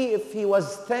 and see if he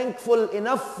was thankful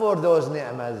enough for those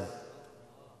ni'mas.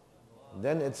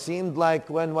 Then it seemed like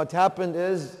when what happened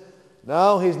is,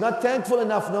 no, he's not thankful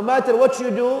enough. No matter what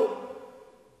you do,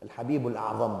 Al-Habib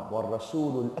Al-A'zam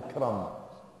wal-Rasul Al-Akram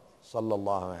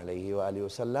sallallahu alayhi wa alihi wa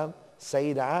sallam,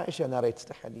 Sayyida Aisha narrates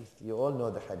the hadith. You all know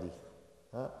the hadith.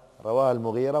 رواه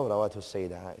المغيرة وروته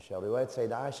السيدة عائشة. رواية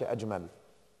سيدة عائشة أجمل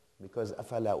because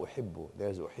أفلا أحب,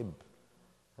 there's أحب.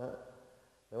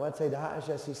 رواية سيدة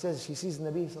عائشة, she says she sees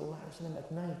Nabi sallallahu alayhi wa sallam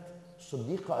at night.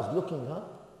 Siddiqa is looking,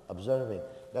 observing.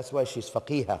 That's why she's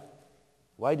faqihah.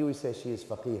 Why do we say she is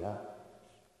faqihah?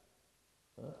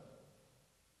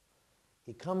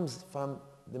 He comes from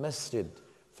the masjid,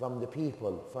 from the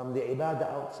people, from the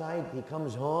ibadah outside. He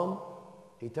comes home,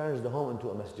 he turns the home into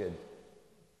a masjid.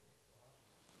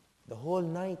 The whole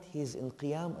night he's in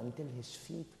qiyam until his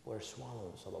feet were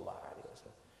swollen, sallallahu alayhi wa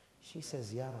sallam. She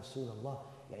says, Ya Rasulullah,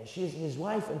 she's his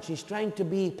wife and she's trying to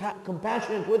be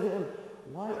compassionate with him.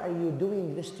 Why are you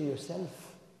doing this to yourself?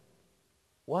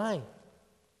 Why?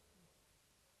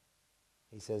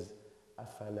 He says,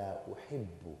 أَفَلَا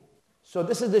أُحِبُّ. So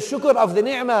this is the shukr of the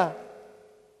ni'mah.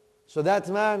 So that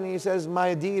man, he says,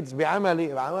 my deeds, بعملي,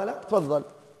 بعملك,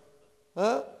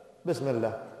 تفضل.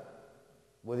 Bismillah.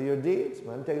 With your deeds,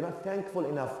 man, you're not thankful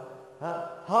enough.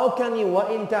 How can you,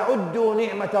 وَإِن تَعُدُّوا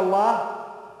نِعْمَةَ اللَّهِ?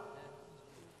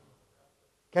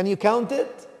 Can you count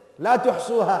it? لا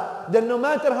تحصوها. Then no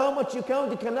matter how much you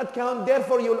count, you cannot count.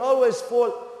 Therefore, you'll always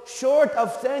fall short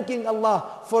of thanking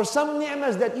Allah for some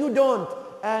ni'mas that you don't,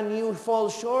 and you fall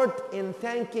short in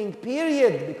thanking,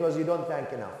 period, because you don't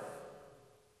thank enough.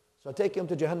 So take him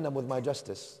to Jahannam with my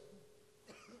justice.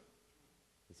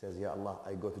 He says, Ya Allah,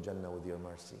 I go to Jannah with your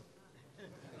mercy.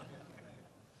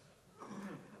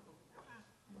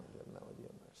 Jannah with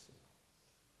your mercy.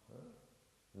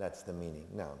 That's the meaning.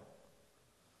 Now,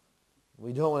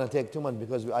 we don't want to take too much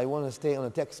because I want to stay on the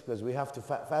text because we have to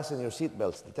fasten your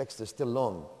seatbelts. The text is still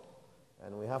long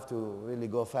and we have to really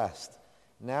go fast.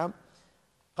 Now,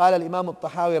 قال الإمام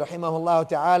الطحاوي رحمه الله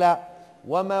تعالى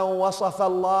ومن وصف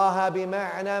الله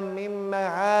بمعنى من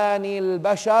معاني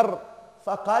البشر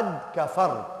فقد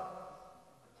كفر.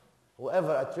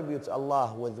 Whoever attributes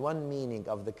Allah with one meaning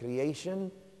of the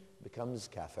creation becomes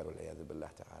kafir. والعياذ بالله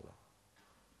تعالى.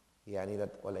 يعني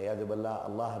that والعياذ بالله,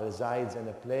 Allah resides in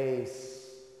a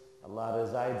place, Allah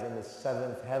resides in the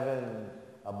seventh heaven,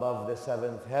 above the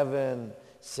seventh heaven,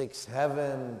 sixth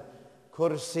heaven,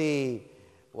 kursi,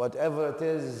 whatever it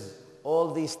is,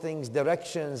 all these things,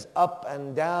 directions, up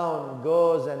and down,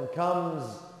 goes and comes,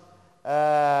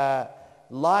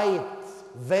 light,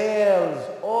 veils,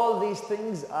 all these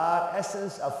things are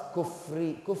essence of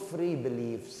kufri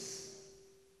beliefs.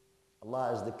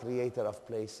 Allah is the creator of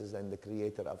places and the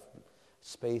creator of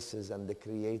spaces and the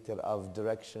creator of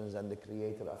directions and the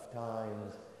creator of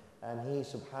times. And He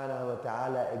subhanahu wa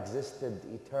ta'ala existed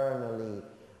eternally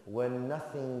when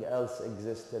nothing else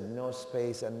existed. No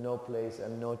space and no place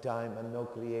and no time and no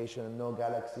creation and no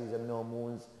galaxies and no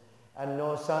moons and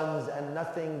no suns and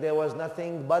nothing. There was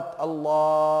nothing but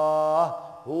Allah,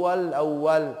 huwa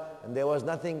al-awwal. And there was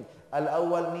nothing.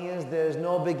 Al-awwal means there is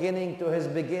no beginning to his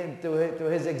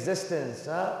existence.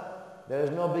 There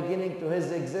is no beginning to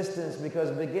His existence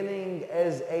because beginning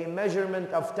is a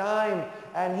measurement of time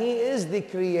and He is the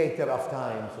creator of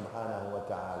time subhanahu wa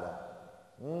ta'ala.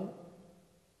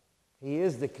 He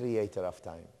is the creator of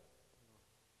time.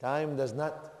 Time does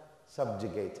not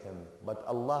subjugate him, but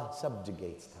Allah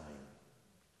subjugates time.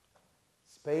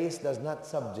 Space does not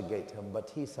subjugate him, but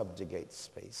he subjugates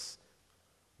space.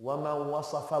 وَمَنْ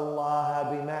وَصَفَ اللَّهَ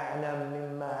بِمَعْنًى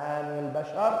مِنْ مَعَانِي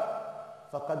الْبَشَرِ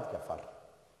فَقَدْ كَفَرَ.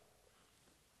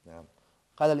 نعم.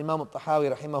 قال الإمام الطحاوي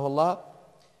رحمه الله: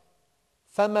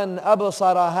 فَمَنْ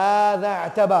أَبْصَرَ هَذَا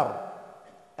اعْتَبَرَ.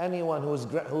 Anyone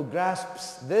who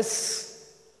grasps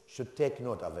this should take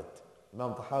note of it.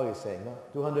 Imam Tahawi is saying,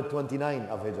 229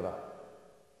 of Hijrah.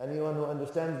 Anyone who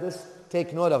understands this,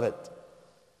 take note of it.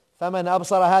 فَمَنْ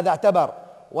أَبْصَرَ هَذَا اعْتَبَرَ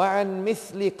وَعَنْ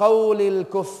مِثْلِ قَوْلِ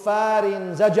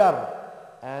الْكُفَّارِ زَجَرَ.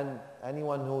 And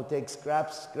anyone who takes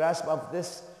grasp of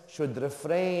this should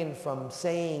refrain from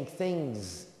saying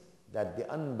things that the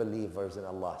unbelievers in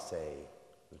Allah say.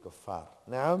 الكفار.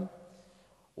 نعم.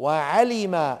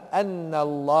 وعلم أن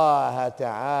الله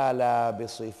تعالى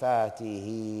بصفاته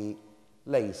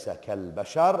ليس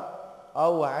كالبشر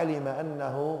أو علم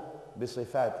أنه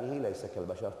بصفاته ليس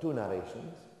كالبشر. Two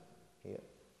narrations here.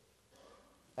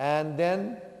 And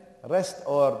then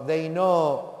they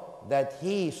know that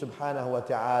he subhanahu wa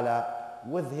ta'ala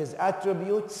with his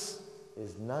attributes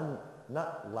is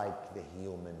not like the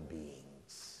human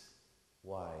beings.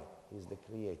 Why? He's the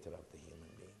creator of the human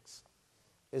beings.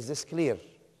 Is this clear?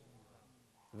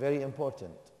 Very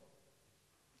important.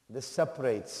 This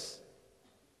separates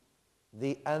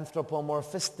the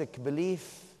anthropomorphistic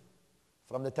belief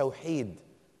from the tawheed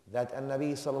that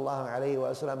An-Nabi sallallahu alayhi wa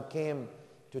sallam came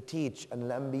to teach, and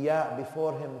the Anbiya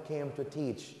before him came to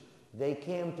teach. They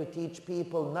came to teach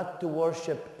people not to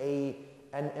worship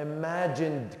an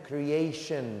imagined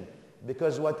creation,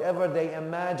 because whatever they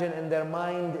imagine in their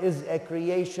mind is a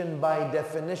creation by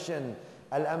definition.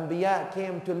 Al-Anbiya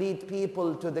came to lead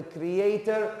people to the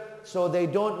Creator, so they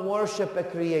don't worship a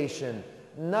creation.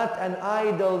 Not an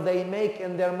idol they make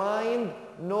in their mind,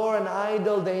 nor an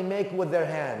idol they make with their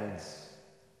hands.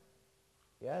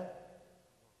 Yeah?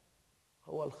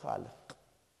 هو الخالق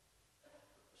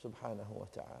سبحانه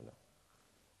وتعالى.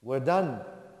 We're done.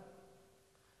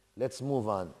 Let's move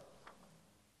on.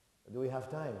 Do we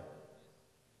have time?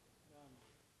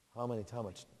 How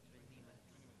much?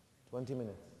 20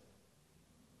 minutes.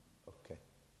 Okay.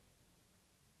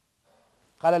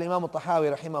 قال الإمام الطحاوي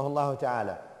رحمه الله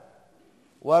تعالى: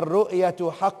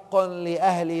 والرؤية حق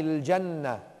لأهل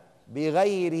الجنة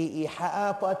بغير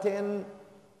إحاطة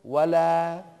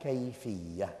ولا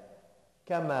كيفية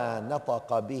كما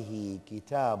نطق به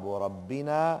كتاب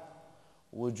ربنا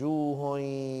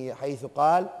وجوه، حيث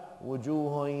قال: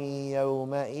 وجوه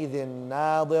يومئذ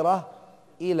ناظرة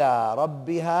إلى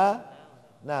ربها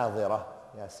ناظرة.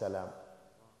 يا سلام.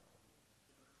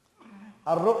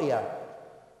 الرؤيا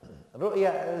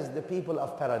is the people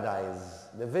of paradise,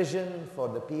 the vision for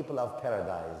the people of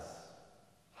paradise.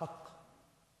 حق.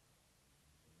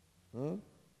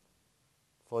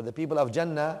 For the people of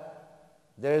Jannah,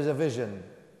 there is a vision.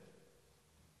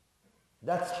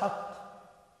 That's حق.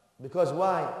 Because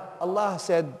why? Allah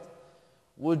said,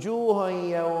 وجوه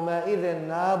يومئذ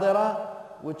ناظرة,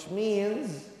 which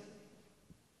means,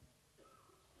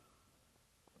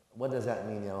 what does that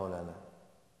mean, Ya Maulana?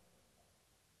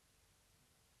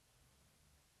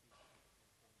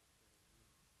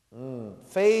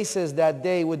 Faces that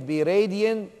day would be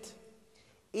radiant.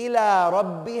 إلى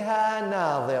ربها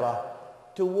ناظرة,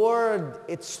 toward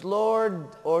its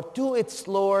Lord, or to its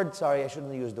Lord, sorry, I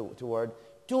shouldn't use the word,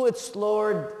 to its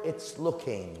Lord it's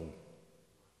looking.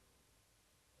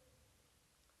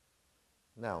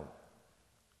 Now,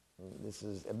 this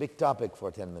is a big topic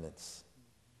for 10 minutes.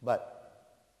 But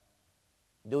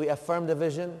do we affirm the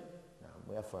vision? No,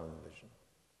 we affirm the vision.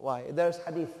 Why? There's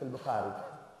hadith in Bukhari.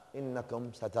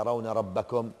 إنكم سترون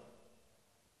ربكم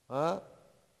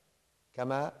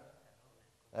كما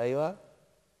أيوة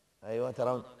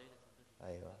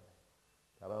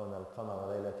ترون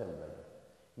القمر ليلة البدر.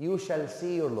 You shall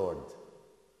see your Lord.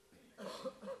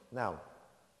 Now,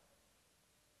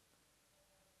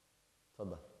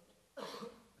 تفضل.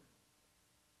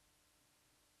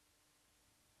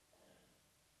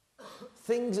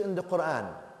 Things in the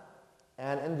Quran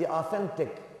and in the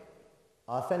authentic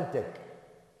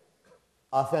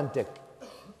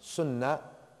Sunnah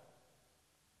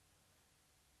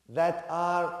that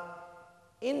are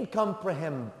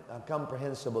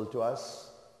incomprehensible to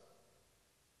us,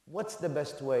 what's the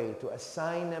best way? To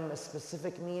assign them a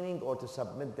specific meaning or to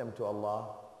submit them to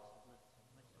Allah?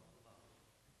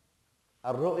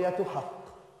 الرؤية حق.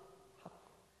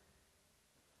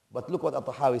 But look what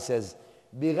At-Tahawi says: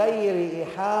 بغير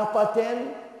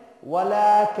إحاطة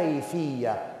ولا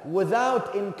كيفية,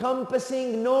 without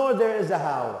encompassing, nor there is a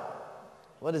how.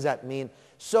 What does that mean?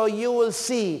 So you will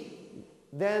see.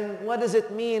 Then what does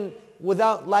it mean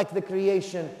without like the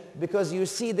creation? Because you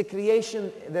see the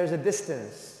creation, there's a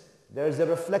distance. There's a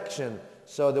reflection.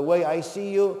 So the way I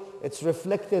see you, it's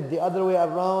reflected the other way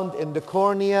around in the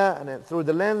cornea and then through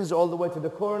the lens all the way to the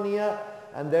cornea.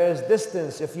 And there's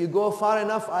distance. If you go far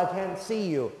enough, I can't see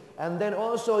you. And then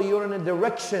also you're in a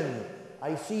direction.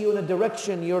 I see you in a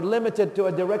direction. You're limited to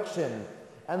a direction.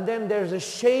 And then there's a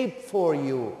shape for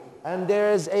you. And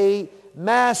there's a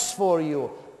mass for you.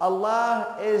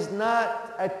 Allah is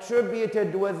not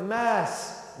attributed with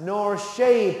mass, nor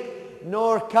shape,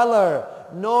 nor color,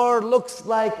 nor looks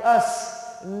like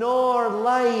us, nor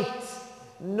light,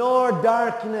 nor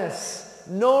darkness,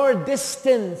 nor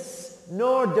distance,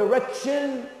 nor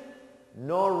direction,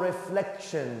 nor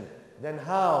reflection. Then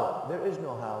how? There is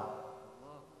no how.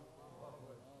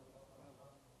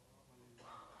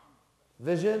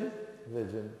 Vision?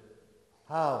 Vision.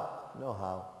 How? No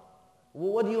how.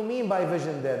 Well, what do you mean by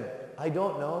vision then? I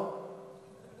don't know.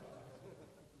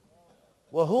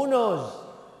 Well, who knows?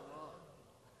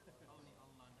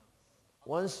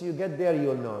 Once you get there,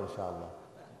 you'll know, inshallah.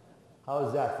 How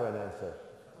is that for an answer?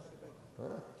 Huh?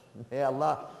 May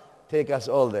Allah take us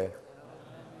all there.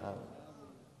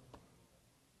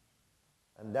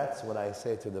 And that's what I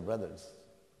say to the brothers,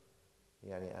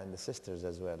 and the sisters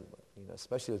as well.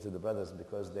 Especially to the brothers,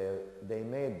 because they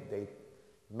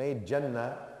made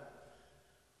Jannah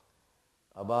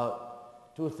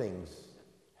about two things: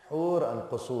 hur and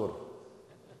qusur,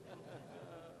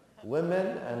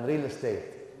 women and real estate.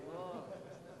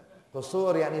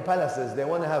 Qusur yani palaces. They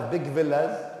want to have big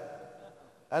villas,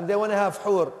 and they want to have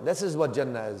hur. This is what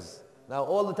Jannah is. Now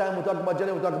all the time we talk about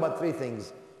Jannah, we talk about three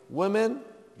things: women,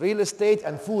 real estate,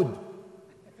 and food.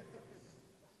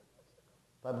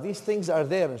 But these things are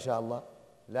there, inshallah.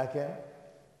 لكن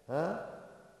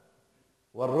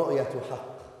والرؤية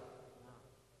حق.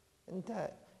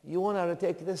 You want to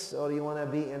take this, or you want to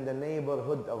be in the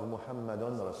neighborhood of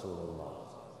Muhammadun Rasulullah.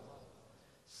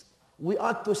 We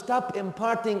ought to stop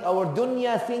imparting our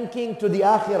dunya thinking to the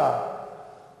akhirah.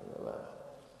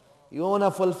 You want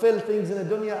to fulfill things in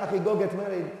the dunya, akhi, go get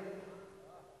married.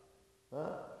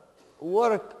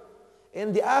 Work.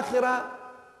 In the akhirah,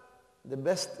 the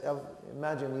best of,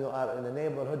 imagine you are in the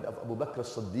neighborhood of Abu Bakr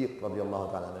as-Siddiq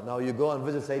radiallahu ta'ala. Now you go and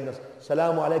visit Sayyidina,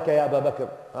 Salamu alayka ya Abu Bakr.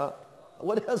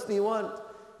 What else do you want?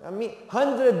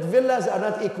 100 villas are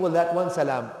not equal that one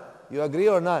salam. You agree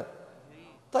or not?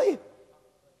 طيب.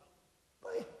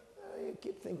 You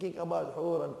keep thinking about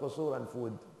hur and qusur and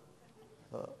food.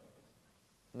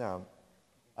 نعم.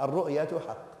 الرؤية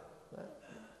حق.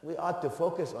 We ought to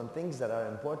focus on things that are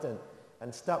important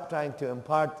and stop trying to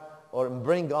impart or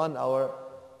bring on our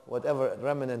whatever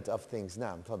remnant of things.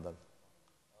 نعم تفضل.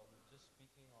 Just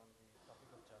speaking on the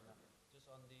topic of Jannah, just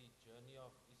on the journey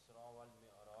of Isra wal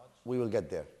Mi'raj. We will get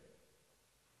there,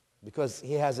 because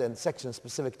he has a section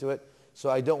specific to it, so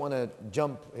I don't want to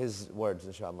jump his words,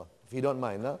 inshallah. If you don't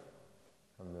mind, no?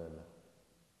 Alhamdulillah.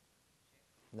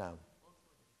 Naam.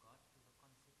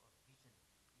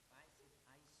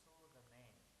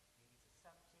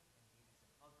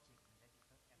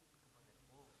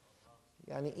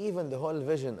 Even the whole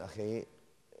vision, akhi,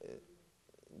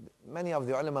 many of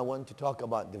the ulama want to talk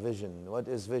about the vision. What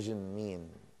does vision mean?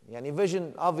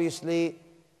 Vision obviously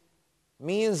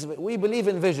means, we believe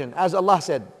in vision, as Allah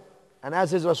said, and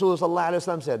as His Rasul sallallahu alayhi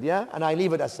wa sallam said, and I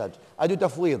leave it as such. I do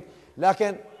tafweed.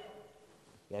 Lakin,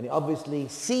 obviously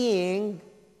seeing,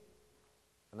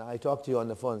 and I talk to you on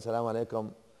the phone, Assalamu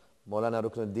alaikum, Maulana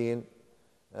Ruknuddin,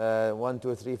 1,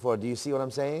 2, 3, 4. Do you see what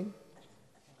I'm saying?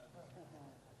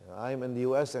 I'm in the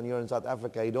US and you're in South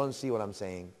Africa. You don't see what I'm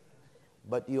saying,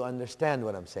 but you understand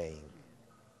what I'm saying.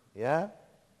 Yeah?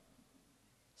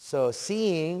 So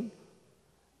seeing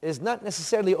is not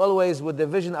necessarily always with the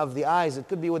vision of the eyes. It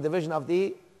could be with the vision of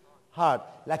the heart.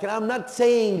 Like, I'm not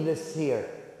saying this here.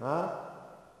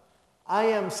 I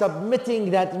am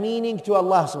submitting that meaning to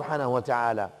Allah subhanahu wa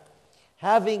ta'ala.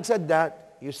 Having said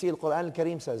that, you see Al-Quran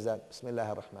Al-Kareem says that. Bismillah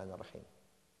ar-Rahman ar-Rahim.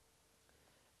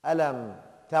 Alam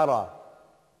tara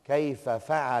كيف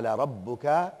فعل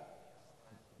ربك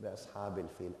بأصحاب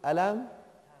الفيل. ألم,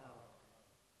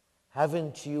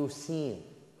 haven't you seen?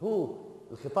 Who?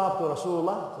 الخطاب to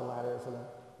Rasulullah صلى الله عليه وسلم.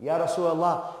 Ya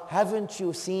Rasulullah, haven't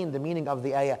you seen the meaning of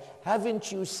the ayah?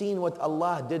 Haven't you seen what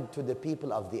Allah did to the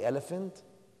people of the elephant?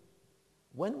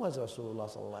 When was Rasulullah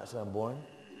صلى الله عليه وسلم born?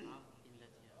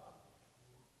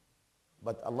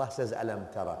 But Allah says, Alam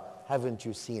tara, haven't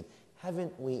you seen?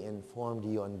 Haven't we informed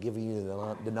you and given you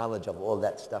the knowledge of all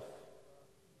that stuff?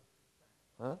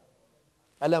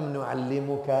 Alam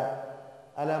nu'allimuka,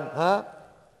 alam,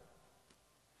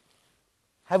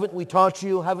 Haven't we taught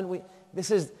you? Haven't we? This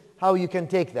is how you can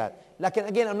take that. Like,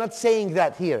 again, I'm not saying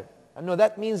that here. I know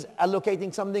that means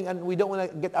allocating something and we don't want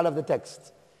to get out of the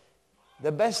text.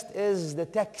 The best is the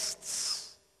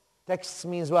texts. Texts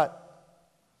means what?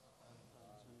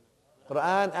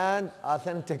 Quran and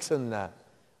authentic Sunnah.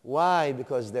 Why?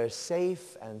 Because they're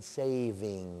safe and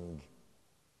saving.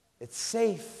 It's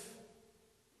safe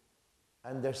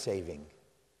and they're saving.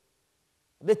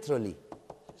 Literally.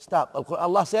 Stop.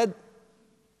 Allah said,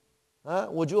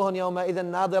 وجوه يومئذ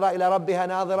ناظرة إلى ربها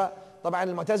ناظرة. طبعا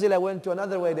المعتزلة went to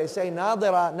another way. They say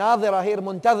ناظرة. ناظرة here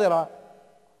منتظرة.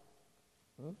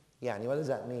 يعني, what does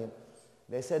that mean?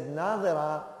 They said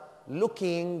ناظرة,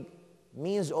 looking,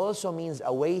 also means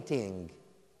awaiting.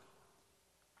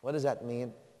 What does that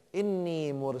mean?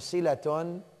 إني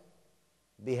مرسلة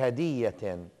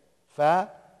بهدية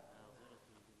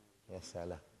يا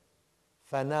سلام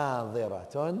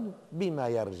فناظرة بما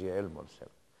يرجع المرسل.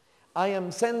 I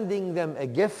am sending them a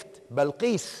gift.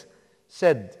 Balqis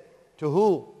said to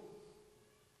who?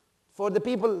 For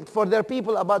their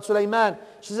people about Sulaiman.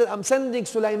 She said, I'm sending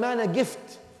Sulaiman a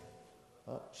gift.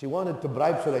 She wanted to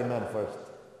bribe Sulaiman first.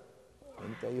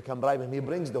 You can bribe him. He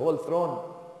brings the whole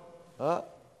throne.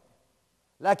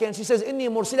 لكن she says, إني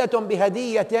مرسلة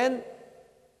بهدية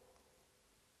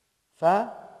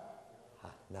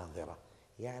ناظرة.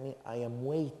 يعني I am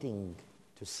waiting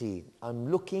to see. I'm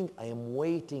looking, I am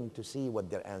waiting to see what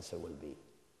their answer will be.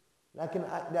 لكن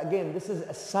again, this is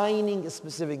assigning a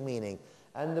specific meaning.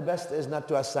 And the best is not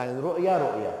to assign.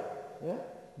 رؤيا. Yeah?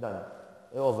 Done.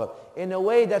 Over. In a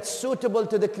way that's suitable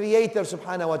to the Creator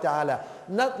subhanahu wa ta'ala.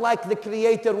 Not like the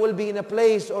Creator will be in a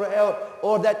place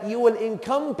or that you will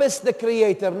encompass the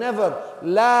Creator. Never.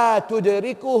 لا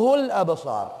تدركه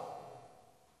الأبصار.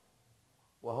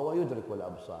 وهو يدرك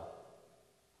الأبصار.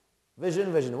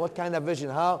 Vision. What kind of vision?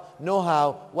 How? Know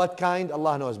how. What kind?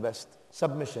 Allah knows best.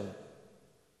 Submission.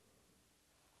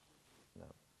 No.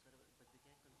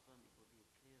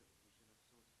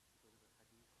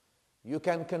 You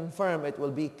can confirm it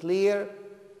will be clear.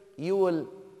 You will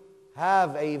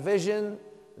have a vision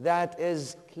that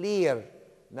is clear.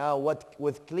 Now, what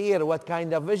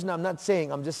kind of vision? I'm not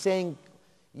saying. I'm just saying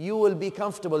you will be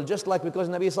comfortable. Just like because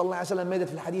Nabi sallallahu alaihi wasallam made it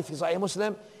in the hadith in Sahih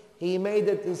Muslim. He made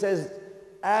it, he says,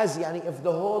 as yani if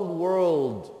the whole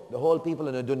world, the whole people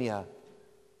in the dunya,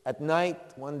 at night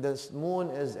when the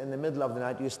moon is in the middle of the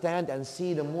night, you stand and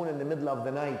see the moon in the middle of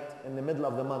the night, in the middle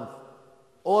of the month.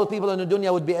 All people in the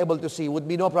dunya would be able to see, would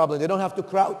be no problem. They don't have to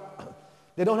crowd.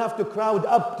 They don't have to crowd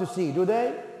up to see, do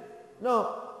they?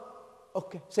 No.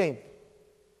 Okay, same.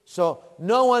 So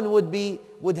no one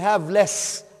would have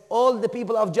less. All the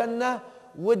people of Jannah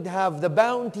would have the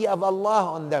bounty of Allah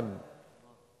on them.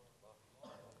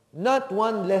 Not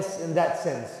one less in that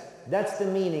sense. That's the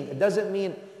meaning. It doesn't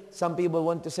mean some people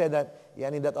want to say that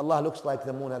that Allah looks like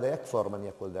the moon. هذا يكفر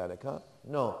من يقول ذلك.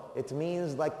 No, it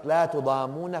means like لا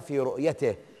تضامون في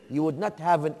رؤيته. You would not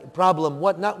have a problem.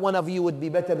 Not one of you would be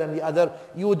better than the other.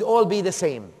 You would all be the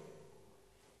same.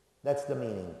 That's the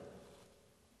meaning.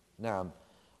 نعم.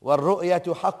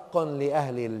 والرؤية حق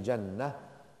لأهل الجنة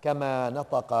كما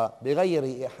نطق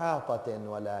بغير إحاطة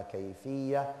ولا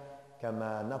كيفية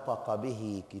كما نطق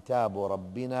به كتاب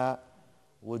ربنا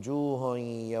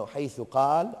وجوه حيث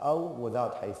قال أو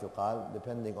without حيث قال,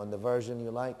 depending on the version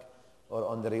you like, or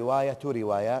on the رواية, two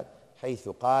روايات. حيث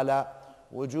قال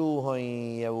وجوه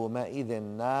يومئذ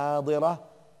ناظرة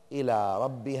إلى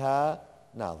ربها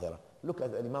ناظرة. Look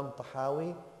at Imam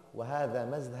Tahawi. وهذا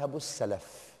مذهب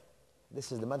السلف.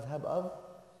 This is the madhab of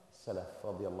Salaf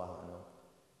رضي الله عنه.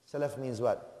 Salaf means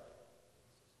what?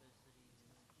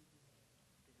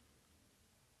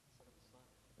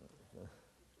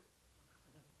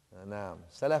 Naam.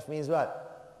 Salaf means what?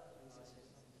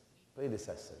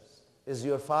 Predecessors. Is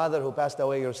your father who passed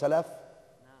away your Salaf?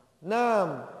 No.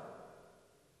 Naam.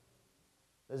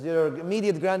 Is your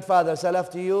immediate grandfather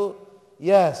Salaf to you?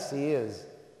 Yes, he is.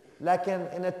 Like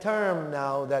in a term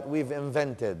now that we've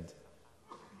invented.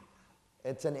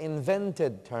 It's an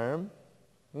invented term.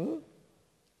 And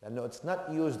no, it's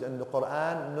not used in the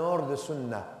Quran nor the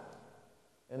Sunnah.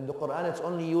 In the Quran it's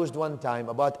only used one time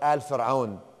about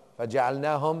Al-Fir'aun.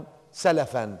 فَجَعَلْنَاهُمْ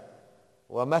سَلَفًا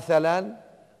وَمَثَلًا.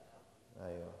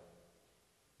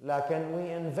 Lakin we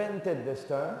invented this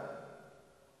term.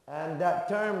 And that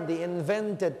term, the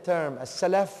invented term,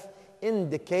 as-salaf,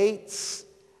 indicates,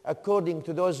 according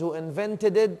to those who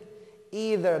invented it,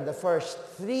 either the first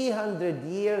 300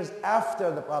 years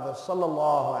after the Prophet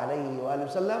sallallahu alaihi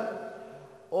wasallam,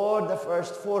 or the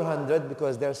first 400,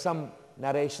 because there are some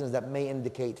narrations that may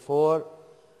indicate 4,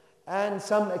 and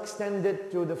some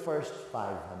extended to the first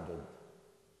 500.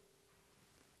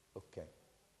 Okay.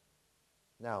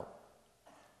 Now,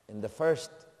 in the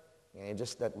first,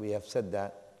 just that we have said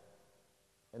that,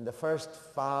 in the first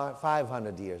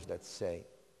 500 years, let's say,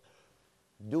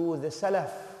 do the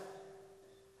Salaf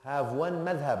have one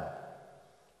madhab,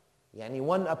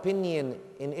 one opinion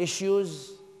in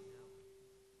issues?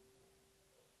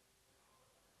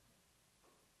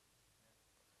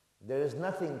 There is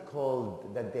nothing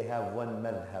called that they have one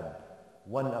madhab,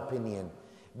 one opinion.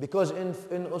 Because in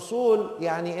usul,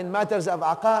 in matters of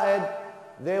aqaid,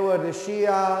 they were the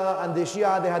Shia, and the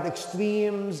Shia, they had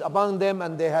extremes among them,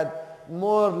 and they had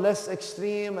more, less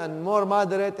extreme, and more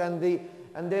moderate, and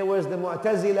there was the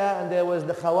Mu'tazila, and there was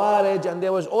the Khawarij, and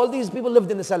there was all these people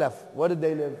lived in the Salaf. Where did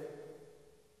they live?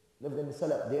 Lived in the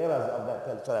Salaf, the eras of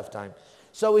that Salaf time.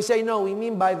 So we say, no, we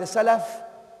mean by the Salaf,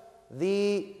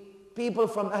 the people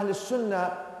from Ahl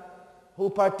Sunnah who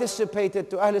participated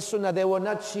to Ahl Sunnah, they were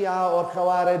not Shia or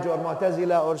Khawarij or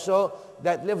Mu'tazila or so,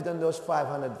 that lived in those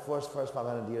first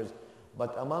 500 years.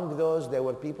 But among those, there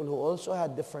were people who also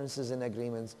had differences in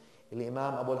agreements.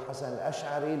 Imam Abu al-Hasan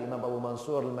al-Ash'ari, Imam Abu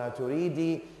Mansur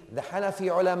al-Maturidi, the Hanafi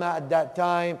ulama at that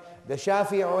time, the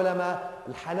Shafi'i ulama,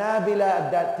 al-Hanabila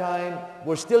at that time.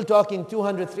 We're still talking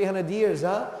 200, 300 years,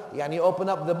 huh? Open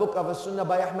up the book of As-Sunnah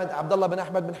by Abdullah bin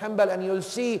Ahmad bin Hanbal, and you'll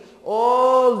see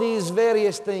all these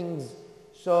various things.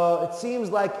 So it seems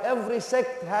like every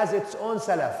sect has its own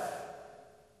Salaf.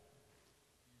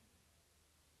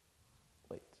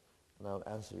 Wait, and I'll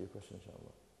answer your question,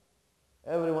 inshallah.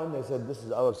 Everyone, they said, this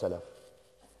is our Salaf.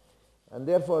 And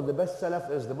therefore, the best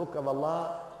Salaf is the Book of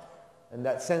Allah. In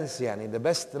that sense, the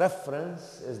best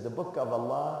reference is the Book of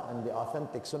Allah and the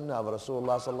authentic Sunnah of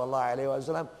Rasulullah sallallahu alayhi wa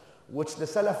sallam, which the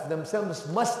Salaf themselves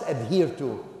must adhere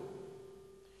to.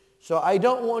 So I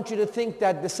don't want you to think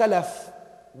that the Salaf,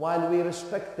 while we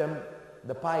respect them,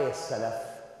 the pious Salaf,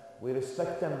 we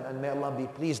respect them and may Allah be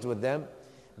pleased with them,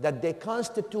 that they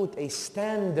constitute a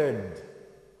standard.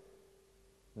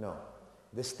 No.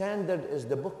 The standard is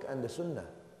the book and the Sunnah.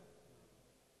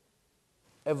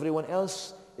 Everyone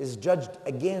else is judged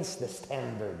against the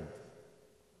standard.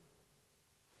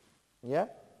 Yeah?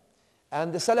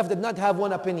 And the Salaf did not have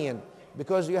one opinion,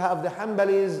 because you have the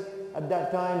Hanbalis at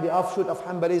that time, the offshoot of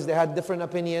Hanbalis, they had different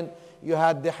opinion. You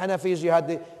had the Hanafis, you had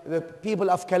the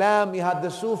people of Kalam, you had the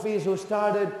Sufis who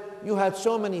started, you had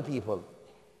so many people.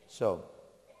 So,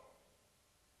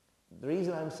 the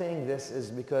reason I'm saying this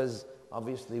is because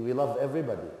obviously we love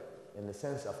everybody in the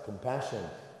sense of compassion.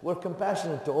 We're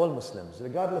compassionate to all Muslims,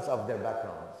 regardless of their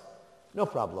backgrounds. No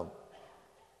problem.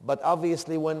 But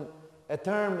obviously when a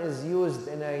term is used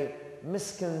in a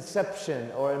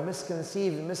misconception or a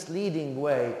misconceived, misleading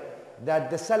way,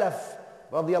 that the Salaf,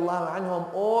 radiallahu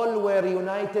anhum, all were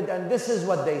united and this is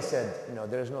what they said. No,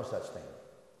 there is no such thing.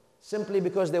 Simply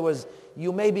because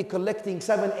you may be collecting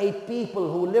 7, 8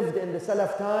 people who lived in the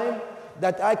Salaf time,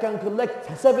 that I can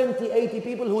collect 70, 80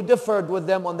 people who differed with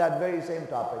them on that very same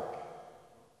topic.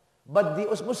 But the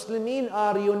Muslimin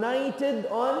are united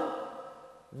on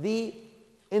the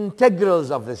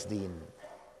integrals of this deen.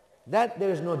 That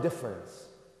there is no difference.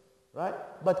 Right?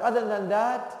 But other than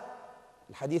that,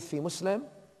 the hadith fi Muslim,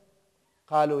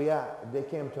 they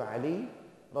came to Ali,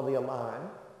 radiyallahu anhu.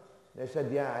 They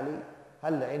said, Ya Ali,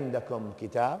 هل عندكم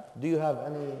كتاب? Do you have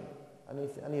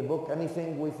any book,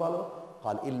 anything we follow?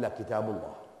 قال إلا كتاب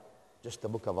الله. Just the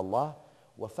book of Allah.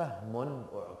 وفهم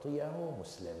أعطيه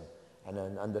مسلم. And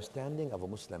an understanding of a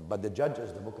Muslim. But the judge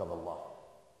is the book of Allah.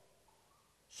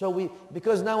 So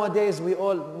because nowadays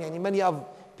many of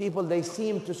people, they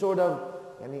seem to sort of,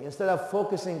 instead of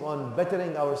focusing on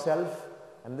bettering ourselves,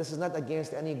 and this is not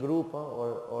against any group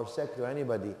or sect or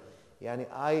anybody,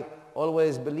 I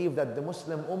always believe that the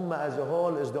Muslim ummah as a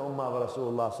whole is the ummah of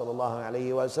Rasulullah sallallahu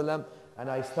alayhi wa sallam, and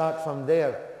I start from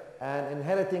there, and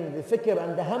inheriting the fikr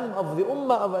and the ham of the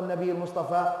ummah of Nabi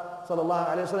al-Mustafa sallallahu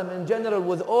alayhi wa sallam in general,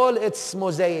 with all its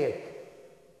mosaic.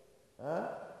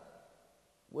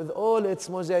 With all its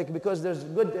mosaic, because there's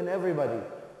good in everybody.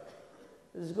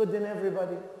 There's good in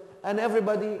everybody. And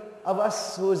everybody of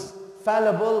us who's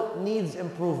fallible needs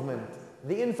improvement.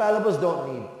 The infallibles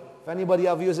don't need. If anybody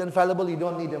of you is infallible, you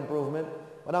don't need improvement.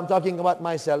 But I'm talking about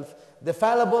myself. The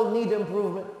fallible need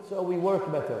improvement, so we work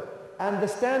better. And the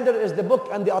standard is the book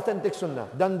and the authentic sunnah.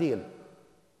 Done deal.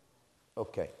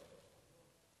 Okay.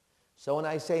 So when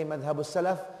I say madhab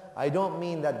al-salaf, I don't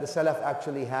mean that the salaf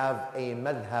actually have a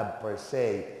madhab per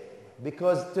se.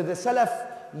 Because to the salaf,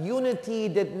 unity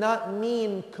did not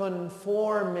mean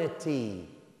conformity.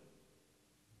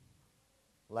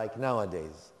 Like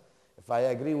nowadays. If I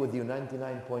agree with you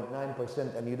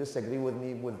 99.9% and you disagree with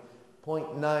me with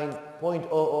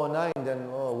 0.009,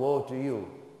 then woe to you.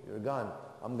 You're gone.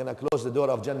 I'm going to close the door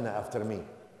of Jannah after me.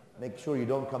 Make sure you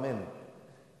don't come in.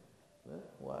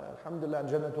 Well, alhamdulillah,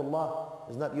 Jannatullah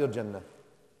is not your Jannah.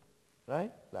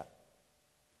 Right? لا.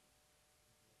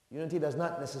 Unity does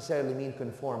not necessarily mean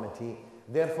conformity.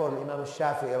 Therefore, Imam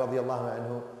al-Shafi'i radiallahu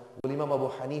anhu, Imam Abu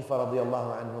Hanifa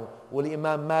radiallahu anhu,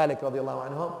 Imam Malik radiallahu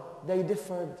anhum, they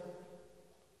differed.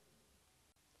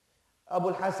 Abu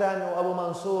al-Hasan or Abu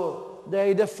Mansur,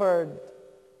 they differed.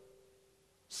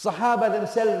 Sahaba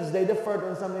themselves, they differed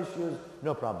on some issues.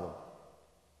 No problem.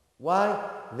 Why?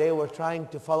 They were trying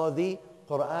to follow the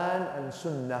Quran and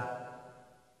Sunnah.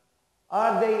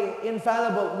 Are they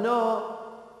infallible? No.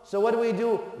 So what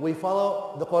do? We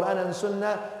follow the Quran and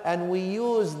Sunnah and we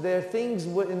use their things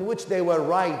in which they were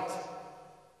right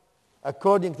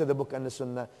according to the book and the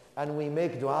Sunnah, and we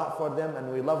make dua for them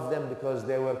and we love them because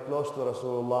they were close to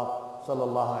Rasulullah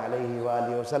sallallahu alayhi wa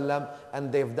alihi wasallam,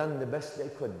 and they've done the best they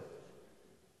could.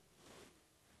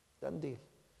 Done deal.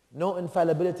 No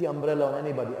infallibility umbrella on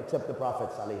anybody except the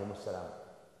Prophets alayhi salam.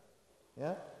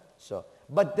 Yeah? So,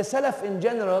 but the Salaf in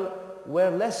general were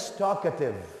less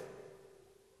talkative,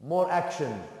 more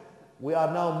action. We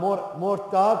are now more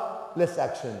talk, less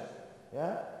action.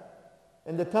 Yeah?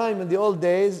 In the old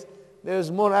days, there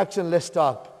was more action, less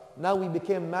talk. Now we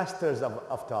became masters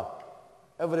of talk.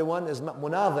 Everyone is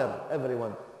munadhir,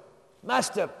 everyone.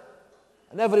 Master.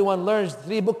 And everyone learns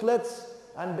 3 booklets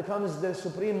and becomes the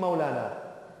supreme Maulana.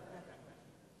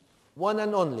 One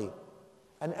and only.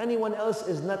 And anyone else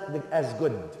is not as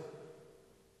good.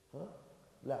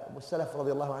 لا, Salaf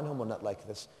radiallahu anhum were not like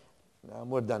this.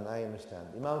 We're done, I understand.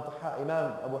 Imam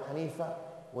Abu Hanifa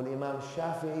and Imam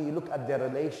Shafi'i, you look at their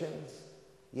relations,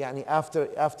 يعني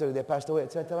after they passed away,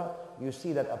 etc., you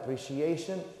see that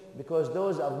appreciation, because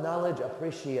those of knowledge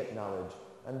appreciate knowledge,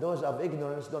 and those of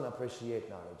ignorance don't appreciate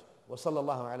knowledge. وصلى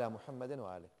الله على محمد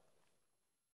وآله.